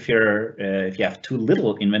hand, if you have too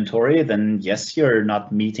little inventory, then yes, you're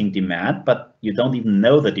not meeting demand, but you don't even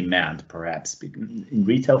know the demand. Perhaps in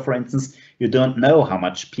retail, for instance, you don't know how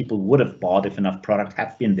much people would have bought if enough product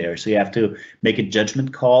had been there. So you have to make a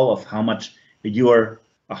judgment call of how much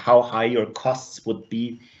how high your costs would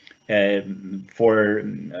be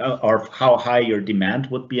or how high your demand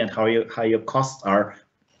would be, and how your costs are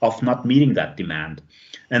of not meeting that demand.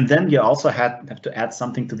 And then you also have to add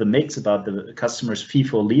something to the mix about the customer's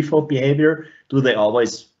FIFO-LIFO behavior. Do they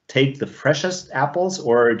always take the freshest apples,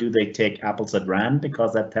 or do they take apples at random?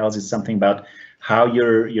 Because that tells you something about how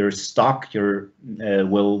your stock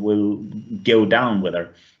will go down,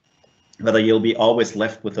 whether you'll be always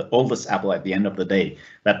left with the oldest apple at the end of the day.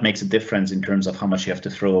 That makes a difference in terms of how much you have to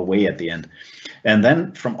throw away at the end. And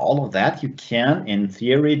then from all of that, you can, in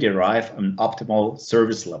theory, derive an optimal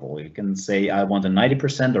service level. You can say, I want a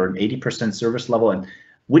 90% or an 80% service level, and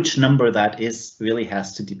which number that is really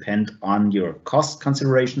has to depend on your cost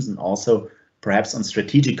considerations and also perhaps on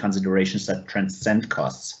strategic considerations that transcend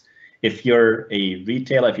costs. If you're a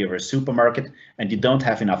retailer, if you're a supermarket and you don't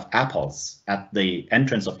have enough apples at the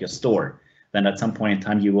entrance of your store, then at some point in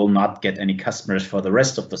time you will not get any customers for the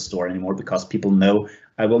rest of the store anymore, because people know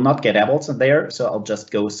I will not get apples there, so I'll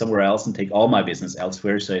just go somewhere else and take all my business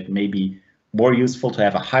elsewhere. So it may be more useful to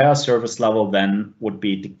have a higher service level than would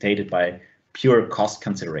be dictated by pure cost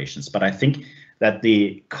considerations. But I think that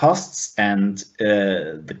the costs and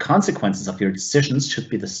the consequences of your decisions should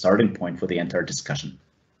be the starting point for the entire discussion.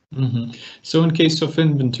 Mm-hmm. So in case of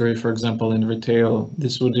inventory, for example, in retail,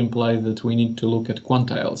 this would imply that we need to look at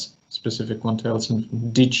quantiles, specific quantiles,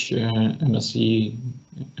 and ditch MSE,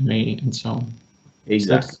 MA, and so on.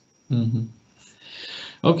 Exactly. Mm-hmm.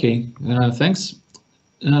 Okay, thanks.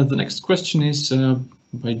 The next question is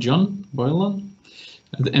by John Boylan.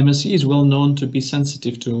 The MSE is well known to be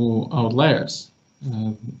sensitive to outliers.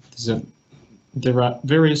 There are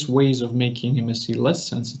various ways of making MSE less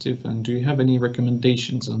sensitive, and do you have any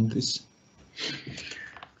recommendations on this?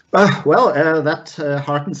 That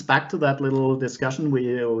harkens back to that little discussion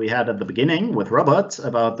we had at the beginning with Robert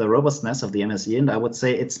about the robustness of the MSE, and I would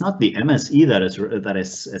say it's not the MSE that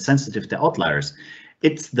is sensitive to outliers.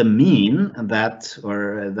 It's the mean that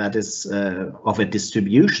is of a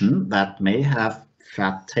distribution that may have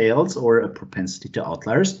fat tails or a propensity to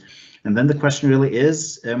outliers. And then the question really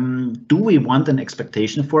is, do we want an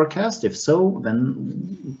expectation forecast? If so,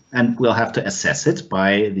 then, and we'll have to assess it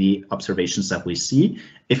by the observations that we see.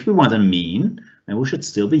 If we want a mean, then we should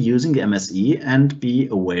still be using the MSE and be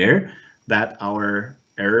aware that our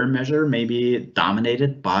error measure may be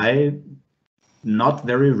dominated by not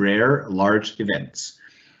very rare large events.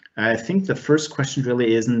 I think the first question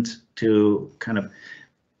really isn't to kind of,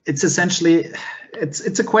 it's essentially,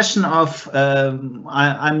 it's a question of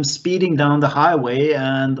I'm speeding down the highway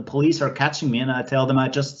and the police are catching me, and I tell them I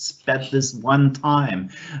just sped this one time,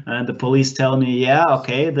 and the police tell me, yeah,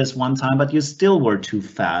 okay, this one time, but you still were too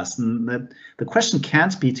fast. And the question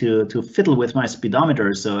can't be to fiddle with my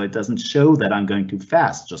speedometer so it doesn't show that I'm going too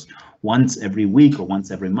fast just once every week or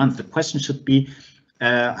once every month. The question should be,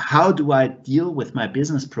 how do I deal with my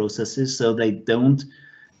business processes so they don't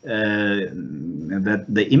that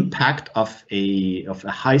the impact of a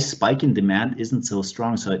high spike in demand isn't so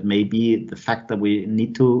strong. So it may be the fact that we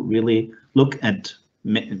need to really look at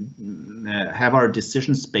have our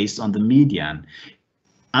decisions based on the median.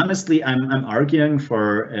 Honestly, I'm arguing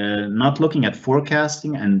for not looking at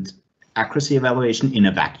forecasting and accuracy evaluation in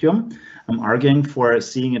a vacuum. I'm arguing for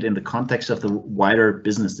seeing it in the context of the wider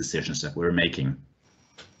business decisions that we're making.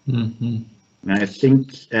 Mm-hmm. I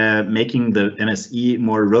think making the MSE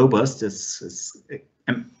more robust is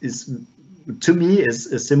to me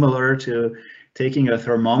is similar to taking a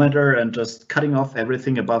thermometer and just cutting off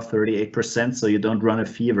everything above 38% so you don't run a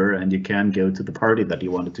fever and you can go to the party that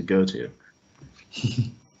you wanted to go to.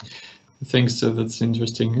 Thanks, so that's an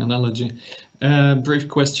interesting analogy. Brief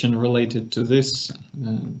question related to this,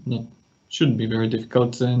 shouldn't be very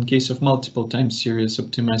difficult. In case of multiple time series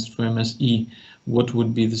optimized for MSE, what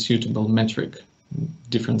would be the suitable metric?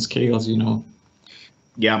 Different scales, you know.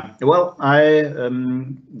 Yeah, well,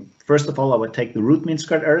 first of all, I would take the root mean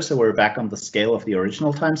squared error, so we're back on the scale of the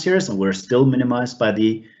original time series, and we're still minimized by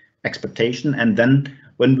the expectation. And then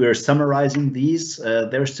when we're summarizing these,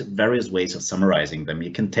 there's various ways of summarizing them.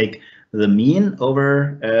 You can take the mean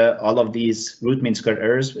over all of these root mean squared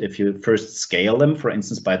errors if you first scale them, for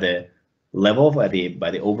instance, by the level, by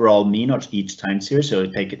the overall mean of each time series. So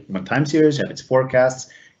you take one time series, you have its forecasts,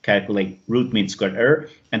 calculate root mean squared error,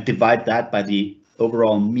 and divide that by the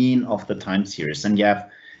overall mean of the time series. And you have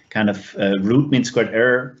kind of root mean squared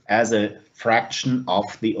error as a fraction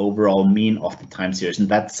of the overall mean of the time series. And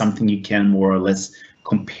that's something you can more or less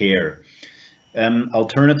compare.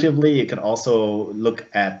 Alternatively, you can also look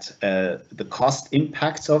at the cost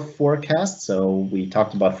impacts of forecasts. So we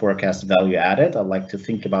talked about forecast value added. I'd like to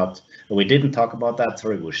think about, we didn't talk about that,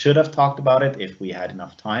 sorry, we should have talked about it if we had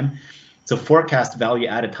enough time. So forecast value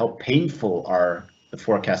added, how painful are the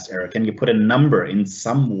forecast error? Can you put a number in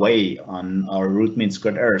some way on our root mean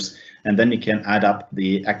squared errors? And then you can add up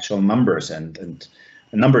the actual numbers, and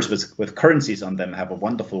numbers with currencies on them have a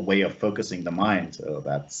wonderful way of focusing the mind. So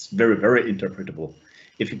that's very, very interpretable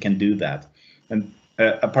if you can do that. And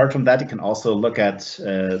apart from that, you can also look at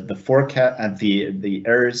the forecast and the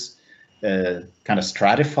errors kind of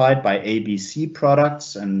stratified by ABC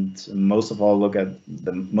products, and most of all look at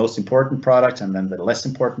the most important product and then the less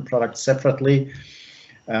important product separately.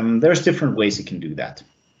 There's different ways you can do that.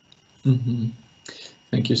 Mm-hmm.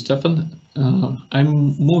 Thank you, Stephan.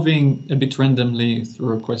 I'm moving a bit randomly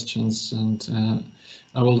through questions, and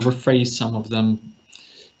I will rephrase some of them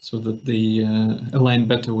so that they align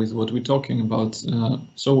better with what we're talking about.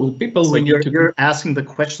 So people, so you're asking the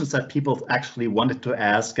questions that people actually wanted to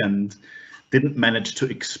ask and didn't manage to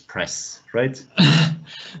express, right?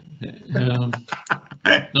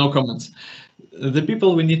 No comments. The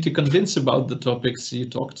people we need to convince about the topics you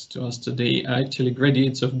talked to us today are actually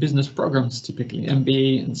graduates of business programs, typically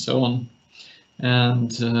MBA and so on.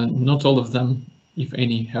 And not all of them, if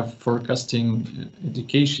any, have forecasting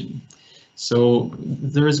education. So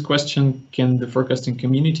there is a question, can the forecasting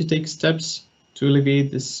community take steps to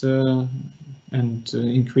alleviate this and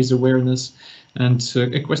increase awareness? And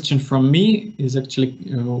a question from me is actually,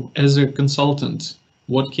 as a consultant,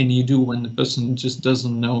 what can you do when the person just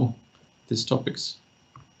doesn't know these topics?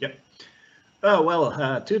 Yep. Oh,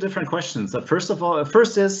 well, two different questions. First of all,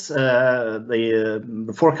 first is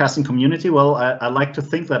the forecasting community. Well, I like to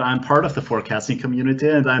think that I'm part of the forecasting community,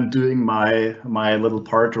 and I'm doing my little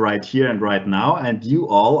part right here and right now. And you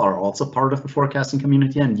all are also part of the forecasting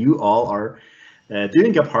community, and you all are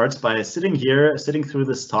doing your parts by sitting here, sitting through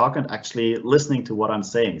this talk and actually listening to what I'm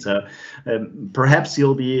saying. So perhaps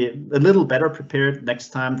you'll be a little better prepared next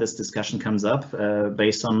time this discussion comes up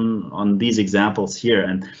based on these examples here.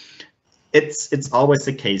 And it's always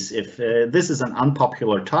the case. If this is an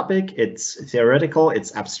unpopular topic, it's theoretical,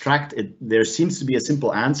 it's abstract, there seems to be a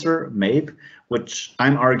simple answer, MAPE, which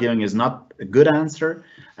I'm arguing is not a good answer,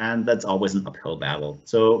 and that's always an uphill battle.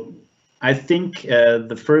 So I think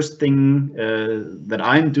the first thing that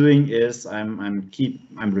I'm doing is I'm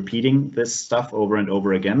repeating this stuff over and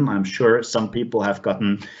over again. I'm sure some people have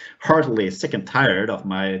gotten heartily sick and tired of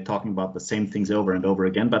my talking about the same things over and over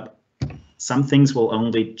again, but some things will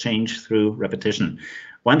only change through repetition.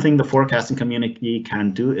 One thing the forecasting community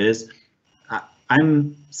can do is,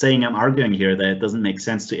 I'm arguing here that it doesn't make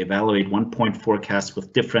sense to evaluate one point forecast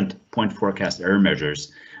with different point forecast error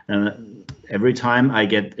measures. Every time I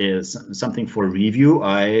get something for review,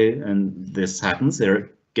 and this happens,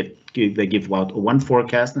 they give out one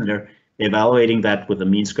forecast and they're evaluating that with the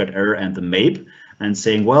mean squared error and the MAPE, and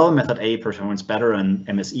saying, well, method A performs better on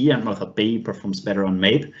MSE and method B performs better on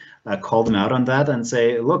MAPE. Call them out on that and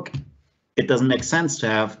say, look, it doesn't make sense to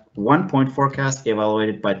have 1 point forecast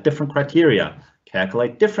evaluated by different criteria.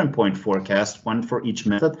 Calculate different point forecast, one for each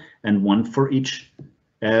method and one for each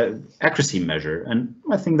accuracy measure. And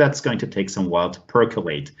I think that's going to take some while to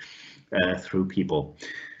percolate through people.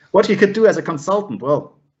 What you could do as a consultant,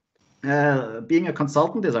 well, being a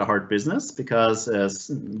consultant is a hard business because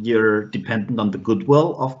you're dependent on the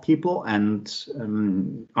goodwill of people, and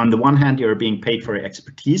on the one hand you're being paid for your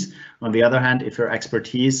expertise. On the other hand, if your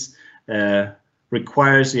expertise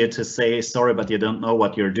requires you to say sorry but you don't know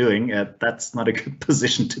what you're doing, that's not a good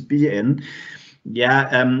position to be in. Yeah,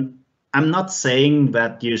 I'm not saying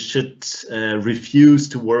that you should refuse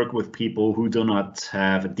to work with people who do not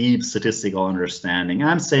have a deep statistical understanding.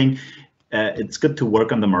 I'm saying it's good to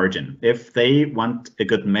work on the margin. If they want a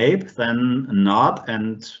good MAPE, then nod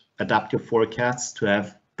and adapt your forecasts to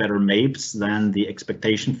have better MAPEs than the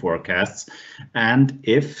expectation forecasts. And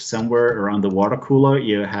if somewhere around the water cooler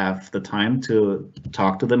you have the time to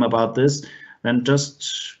talk to them about this, then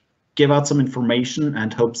just give out some information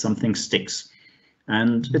and hope something sticks.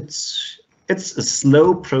 And it's a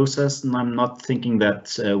slow process, and I'm not thinking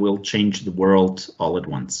that will change the world all at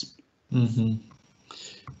once. Mm-hmm.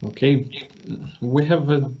 Okay, we have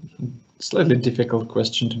a slightly difficult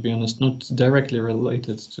question, to be honest, not directly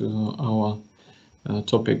related to our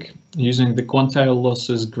topic. Using the quantile loss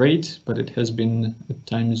is great, but it has been at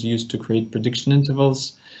times used to create prediction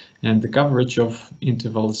intervals, and the coverage of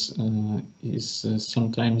intervals is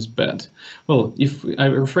sometimes bad. Well, if I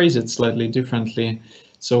rephrase it slightly differently,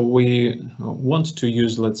 so we want to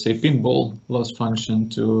use, let's say, pinball loss function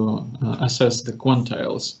to assess the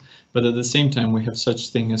quantiles. But at the same time, we have such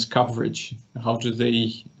thing as coverage. How do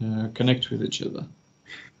they connect with each other?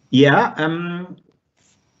 Yeah,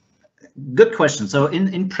 good question. So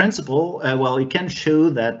in principle, well, you can show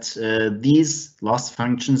that these loss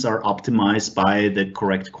functions are optimized by the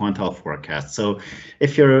correct quantile forecast. So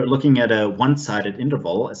if you're looking at a one-sided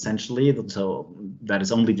interval, essentially, so that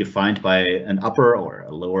is only defined by an upper or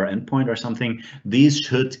a lower endpoint or something, these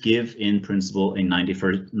should give, in principle, a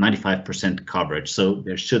 95% coverage. So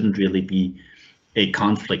there shouldn't really be a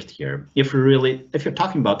conflict here. If you're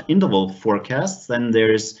talking about interval forecasts, then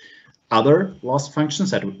there's other loss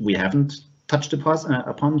functions that we haven't touched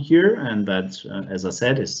upon here, and that, as I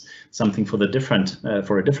said, is something for a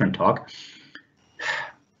different talk.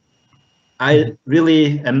 I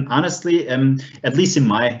really, honestly, at least in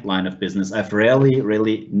my line of business, I've rarely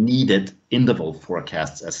really needed interval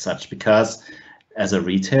forecasts as such, because as a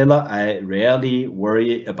retailer, I rarely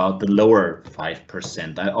worry about the lower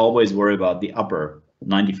 5%. I always worry about the upper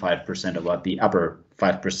 95%, about the upper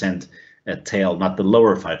 5% tail, not the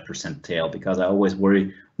lower 5% tail, because I always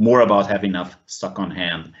worry more about having enough stock on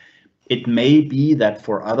hand. It may be that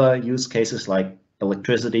for other use cases like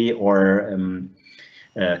electricity or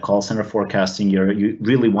call center forecasting, you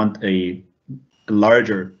really want a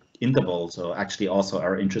larger interval, so actually also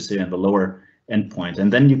are interested in the lower endpoint,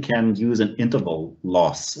 and then you can use an interval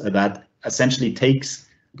loss that essentially takes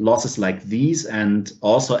losses like these and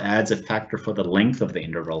also adds a factor for the length of the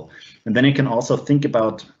interval. And then you can also think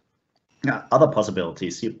about other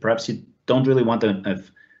possibilities. Perhaps you don't really want an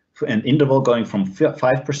interval going from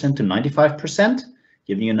 5% to 95%,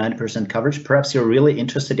 giving you 90% coverage. Perhaps you're really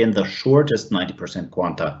interested in the shortest 90%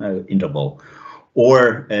 quanta interval,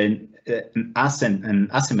 or an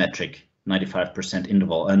asymmetric 95%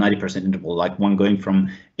 interval, 90% interval, like one going from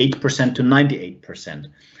 8% to 98%.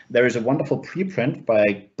 There is a wonderful preprint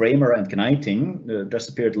by Bramer and Gneiting, just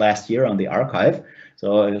appeared last year on the archive.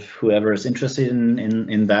 So if whoever is interested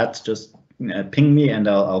in that, just ping me and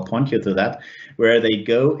I'll point you to that, where they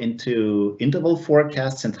go into interval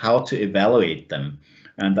forecasts and how to evaluate them.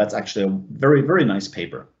 And that's actually a very, very nice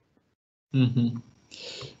paper. Mm-hmm.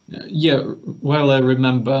 Yeah, while I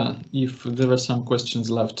remember, if there are some questions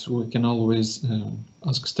left, we can always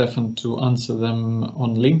ask Stephan to answer them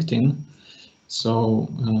on LinkedIn. So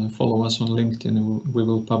follow us on LinkedIn. We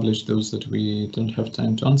will publish those that we don't have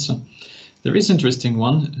time to answer. There is an interesting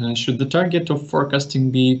one. Should the target of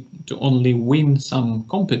forecasting be to only win some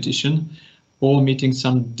competition or meeting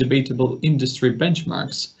some debatable industry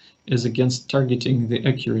benchmarks, as against targeting the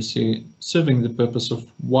accuracy serving the purpose of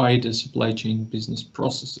wider supply chain business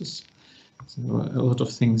processes? So a lot of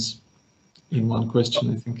things in one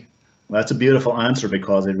question, I think. Well, that's a beautiful answer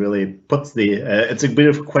because it really puts the, it's a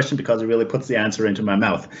beautiful question because it really puts the answer into my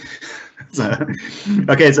mouth. So,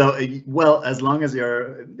 okay, so, well, as long as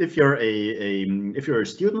if you're a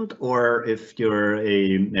student or if you're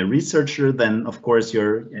a researcher, then of course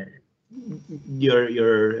your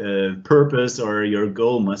purpose or your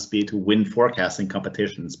goal must be to win forecasting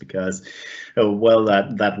competitions, because well,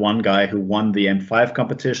 that one guy who won the M5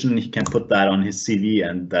 competition, he can put that on his CV,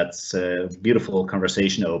 and that's a beautiful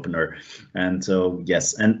conversation opener. And so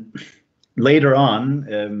yes, and later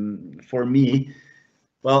on, for me,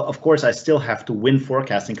 well, of course, I still have to win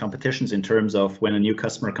forecasting competitions in terms of when a new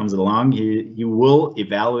customer comes along, he will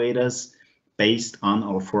evaluate us based on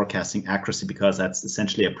our forecasting accuracy, because that's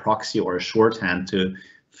essentially a proxy or a shorthand to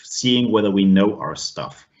seeing whether we know our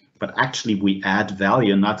stuff. But actually we add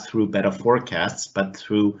value not through better forecasts, but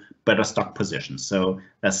through better stock positions. So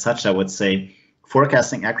as such, I would say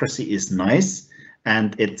forecasting accuracy is nice,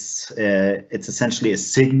 and it's essentially a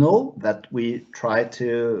signal that we try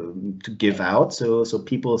to give out, so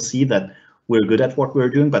people see that we're good at what we're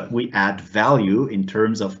doing, but we add value in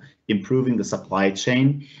terms of improving the supply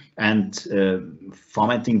chain and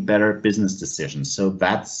fomenting better business decisions. So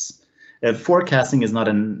that's forecasting is not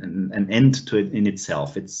an end to it in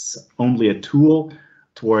itself. It's only a tool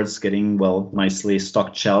towards getting, well, nicely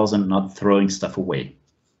stocked shelves and not throwing stuff away.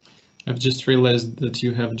 I've just realized that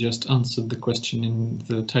you have just answered the question in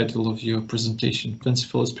the title of your presentation: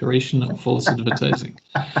 Fanciful Aspiration or False Advertising.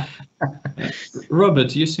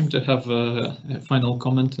 Robert, you seem to have a final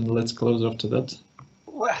comment, and let's close after that.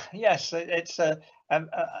 Well, yes, it's a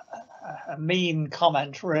mean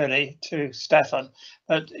comment really to Stephan,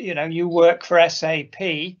 but you know, you work for SAP.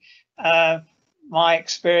 My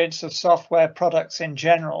experience of software products in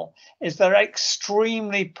general is they're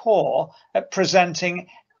extremely poor at presenting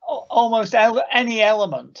almost any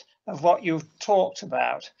element of what you've talked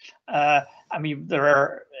about. I mean, there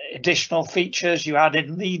are additional features. You added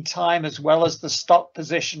lead time as well as the stock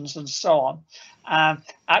positions and so on.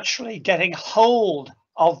 Actually getting hold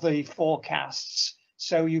of the forecasts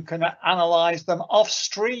so you can analyze them off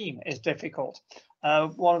stream is difficult.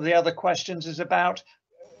 One of the other questions is about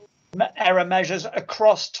error measures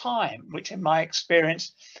across time, which in my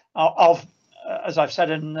experience of as I've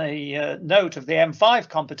said in the note of the M5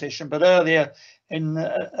 competition, but earlier in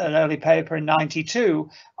an early paper in '92,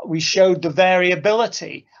 we showed the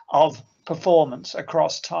variability of performance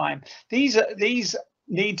across time. These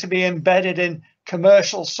need to be embedded in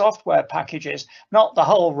commercial software packages, not the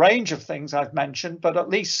whole range of things I've mentioned, but at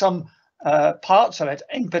least some parts of it,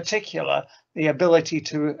 in particular, the ability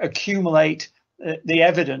to accumulate the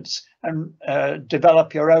evidence and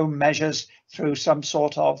develop your own measures through some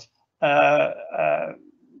sort of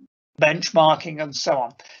benchmarking and so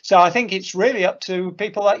on. So I think it's really up to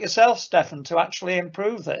people like yourself, Stephan, to actually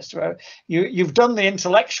improve this. You've done the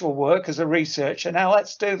intellectual work as a researcher. Now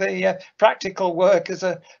let's do the practical work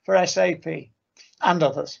for SAP and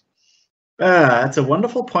others. It's a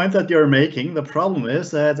wonderful point that you're making. The problem is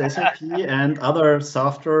that SAP and other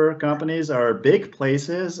software companies are big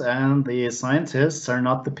places, and the scientists are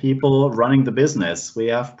not the people running the business. We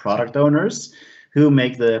have product owners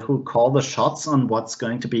who call the shots on what's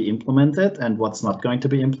going to be implemented and what's not going to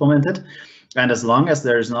be implemented. And as long as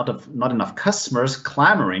there's not enough customers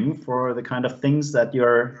clamoring for the kind of things that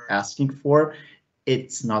you're asking for,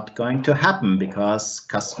 it's not going to happen because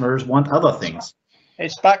customers want other things.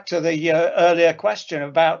 It's back to the earlier question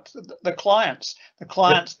about the clients. The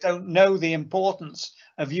clients don't know the importance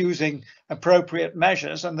of using appropriate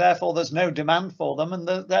measures, and therefore there's no demand for them, and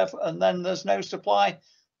then there's no supply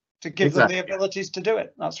to give them the abilities to do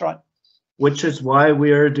it. That's right. Which is why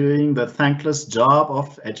we are doing the thankless job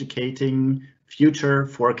of educating future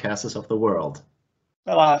forecasters of the world.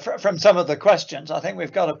 Well, from some of the questions, I think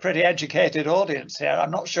we've got a pretty educated audience here. I'm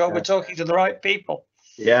not sure we're talking to the right people.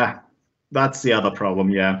 Yeah, that's the other problem.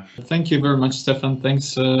 Yeah. Thank you very much, Stephan.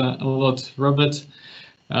 Thanks a lot, Robert.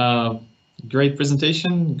 Great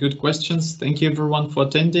presentation, good questions. Thank you everyone for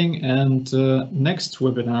attending. And next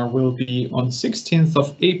webinar will be on 16th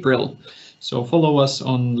of April. So follow us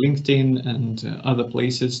on LinkedIn and other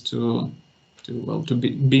places to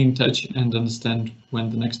be in touch and understand when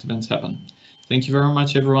the next events happen. Thank you very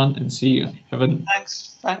much, everyone, and see you.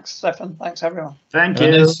 Thanks, Stephan. Thanks, everyone. Thank you.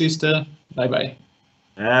 Have a nice Easter. Bye-bye.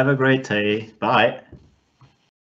 Have a great day. Bye.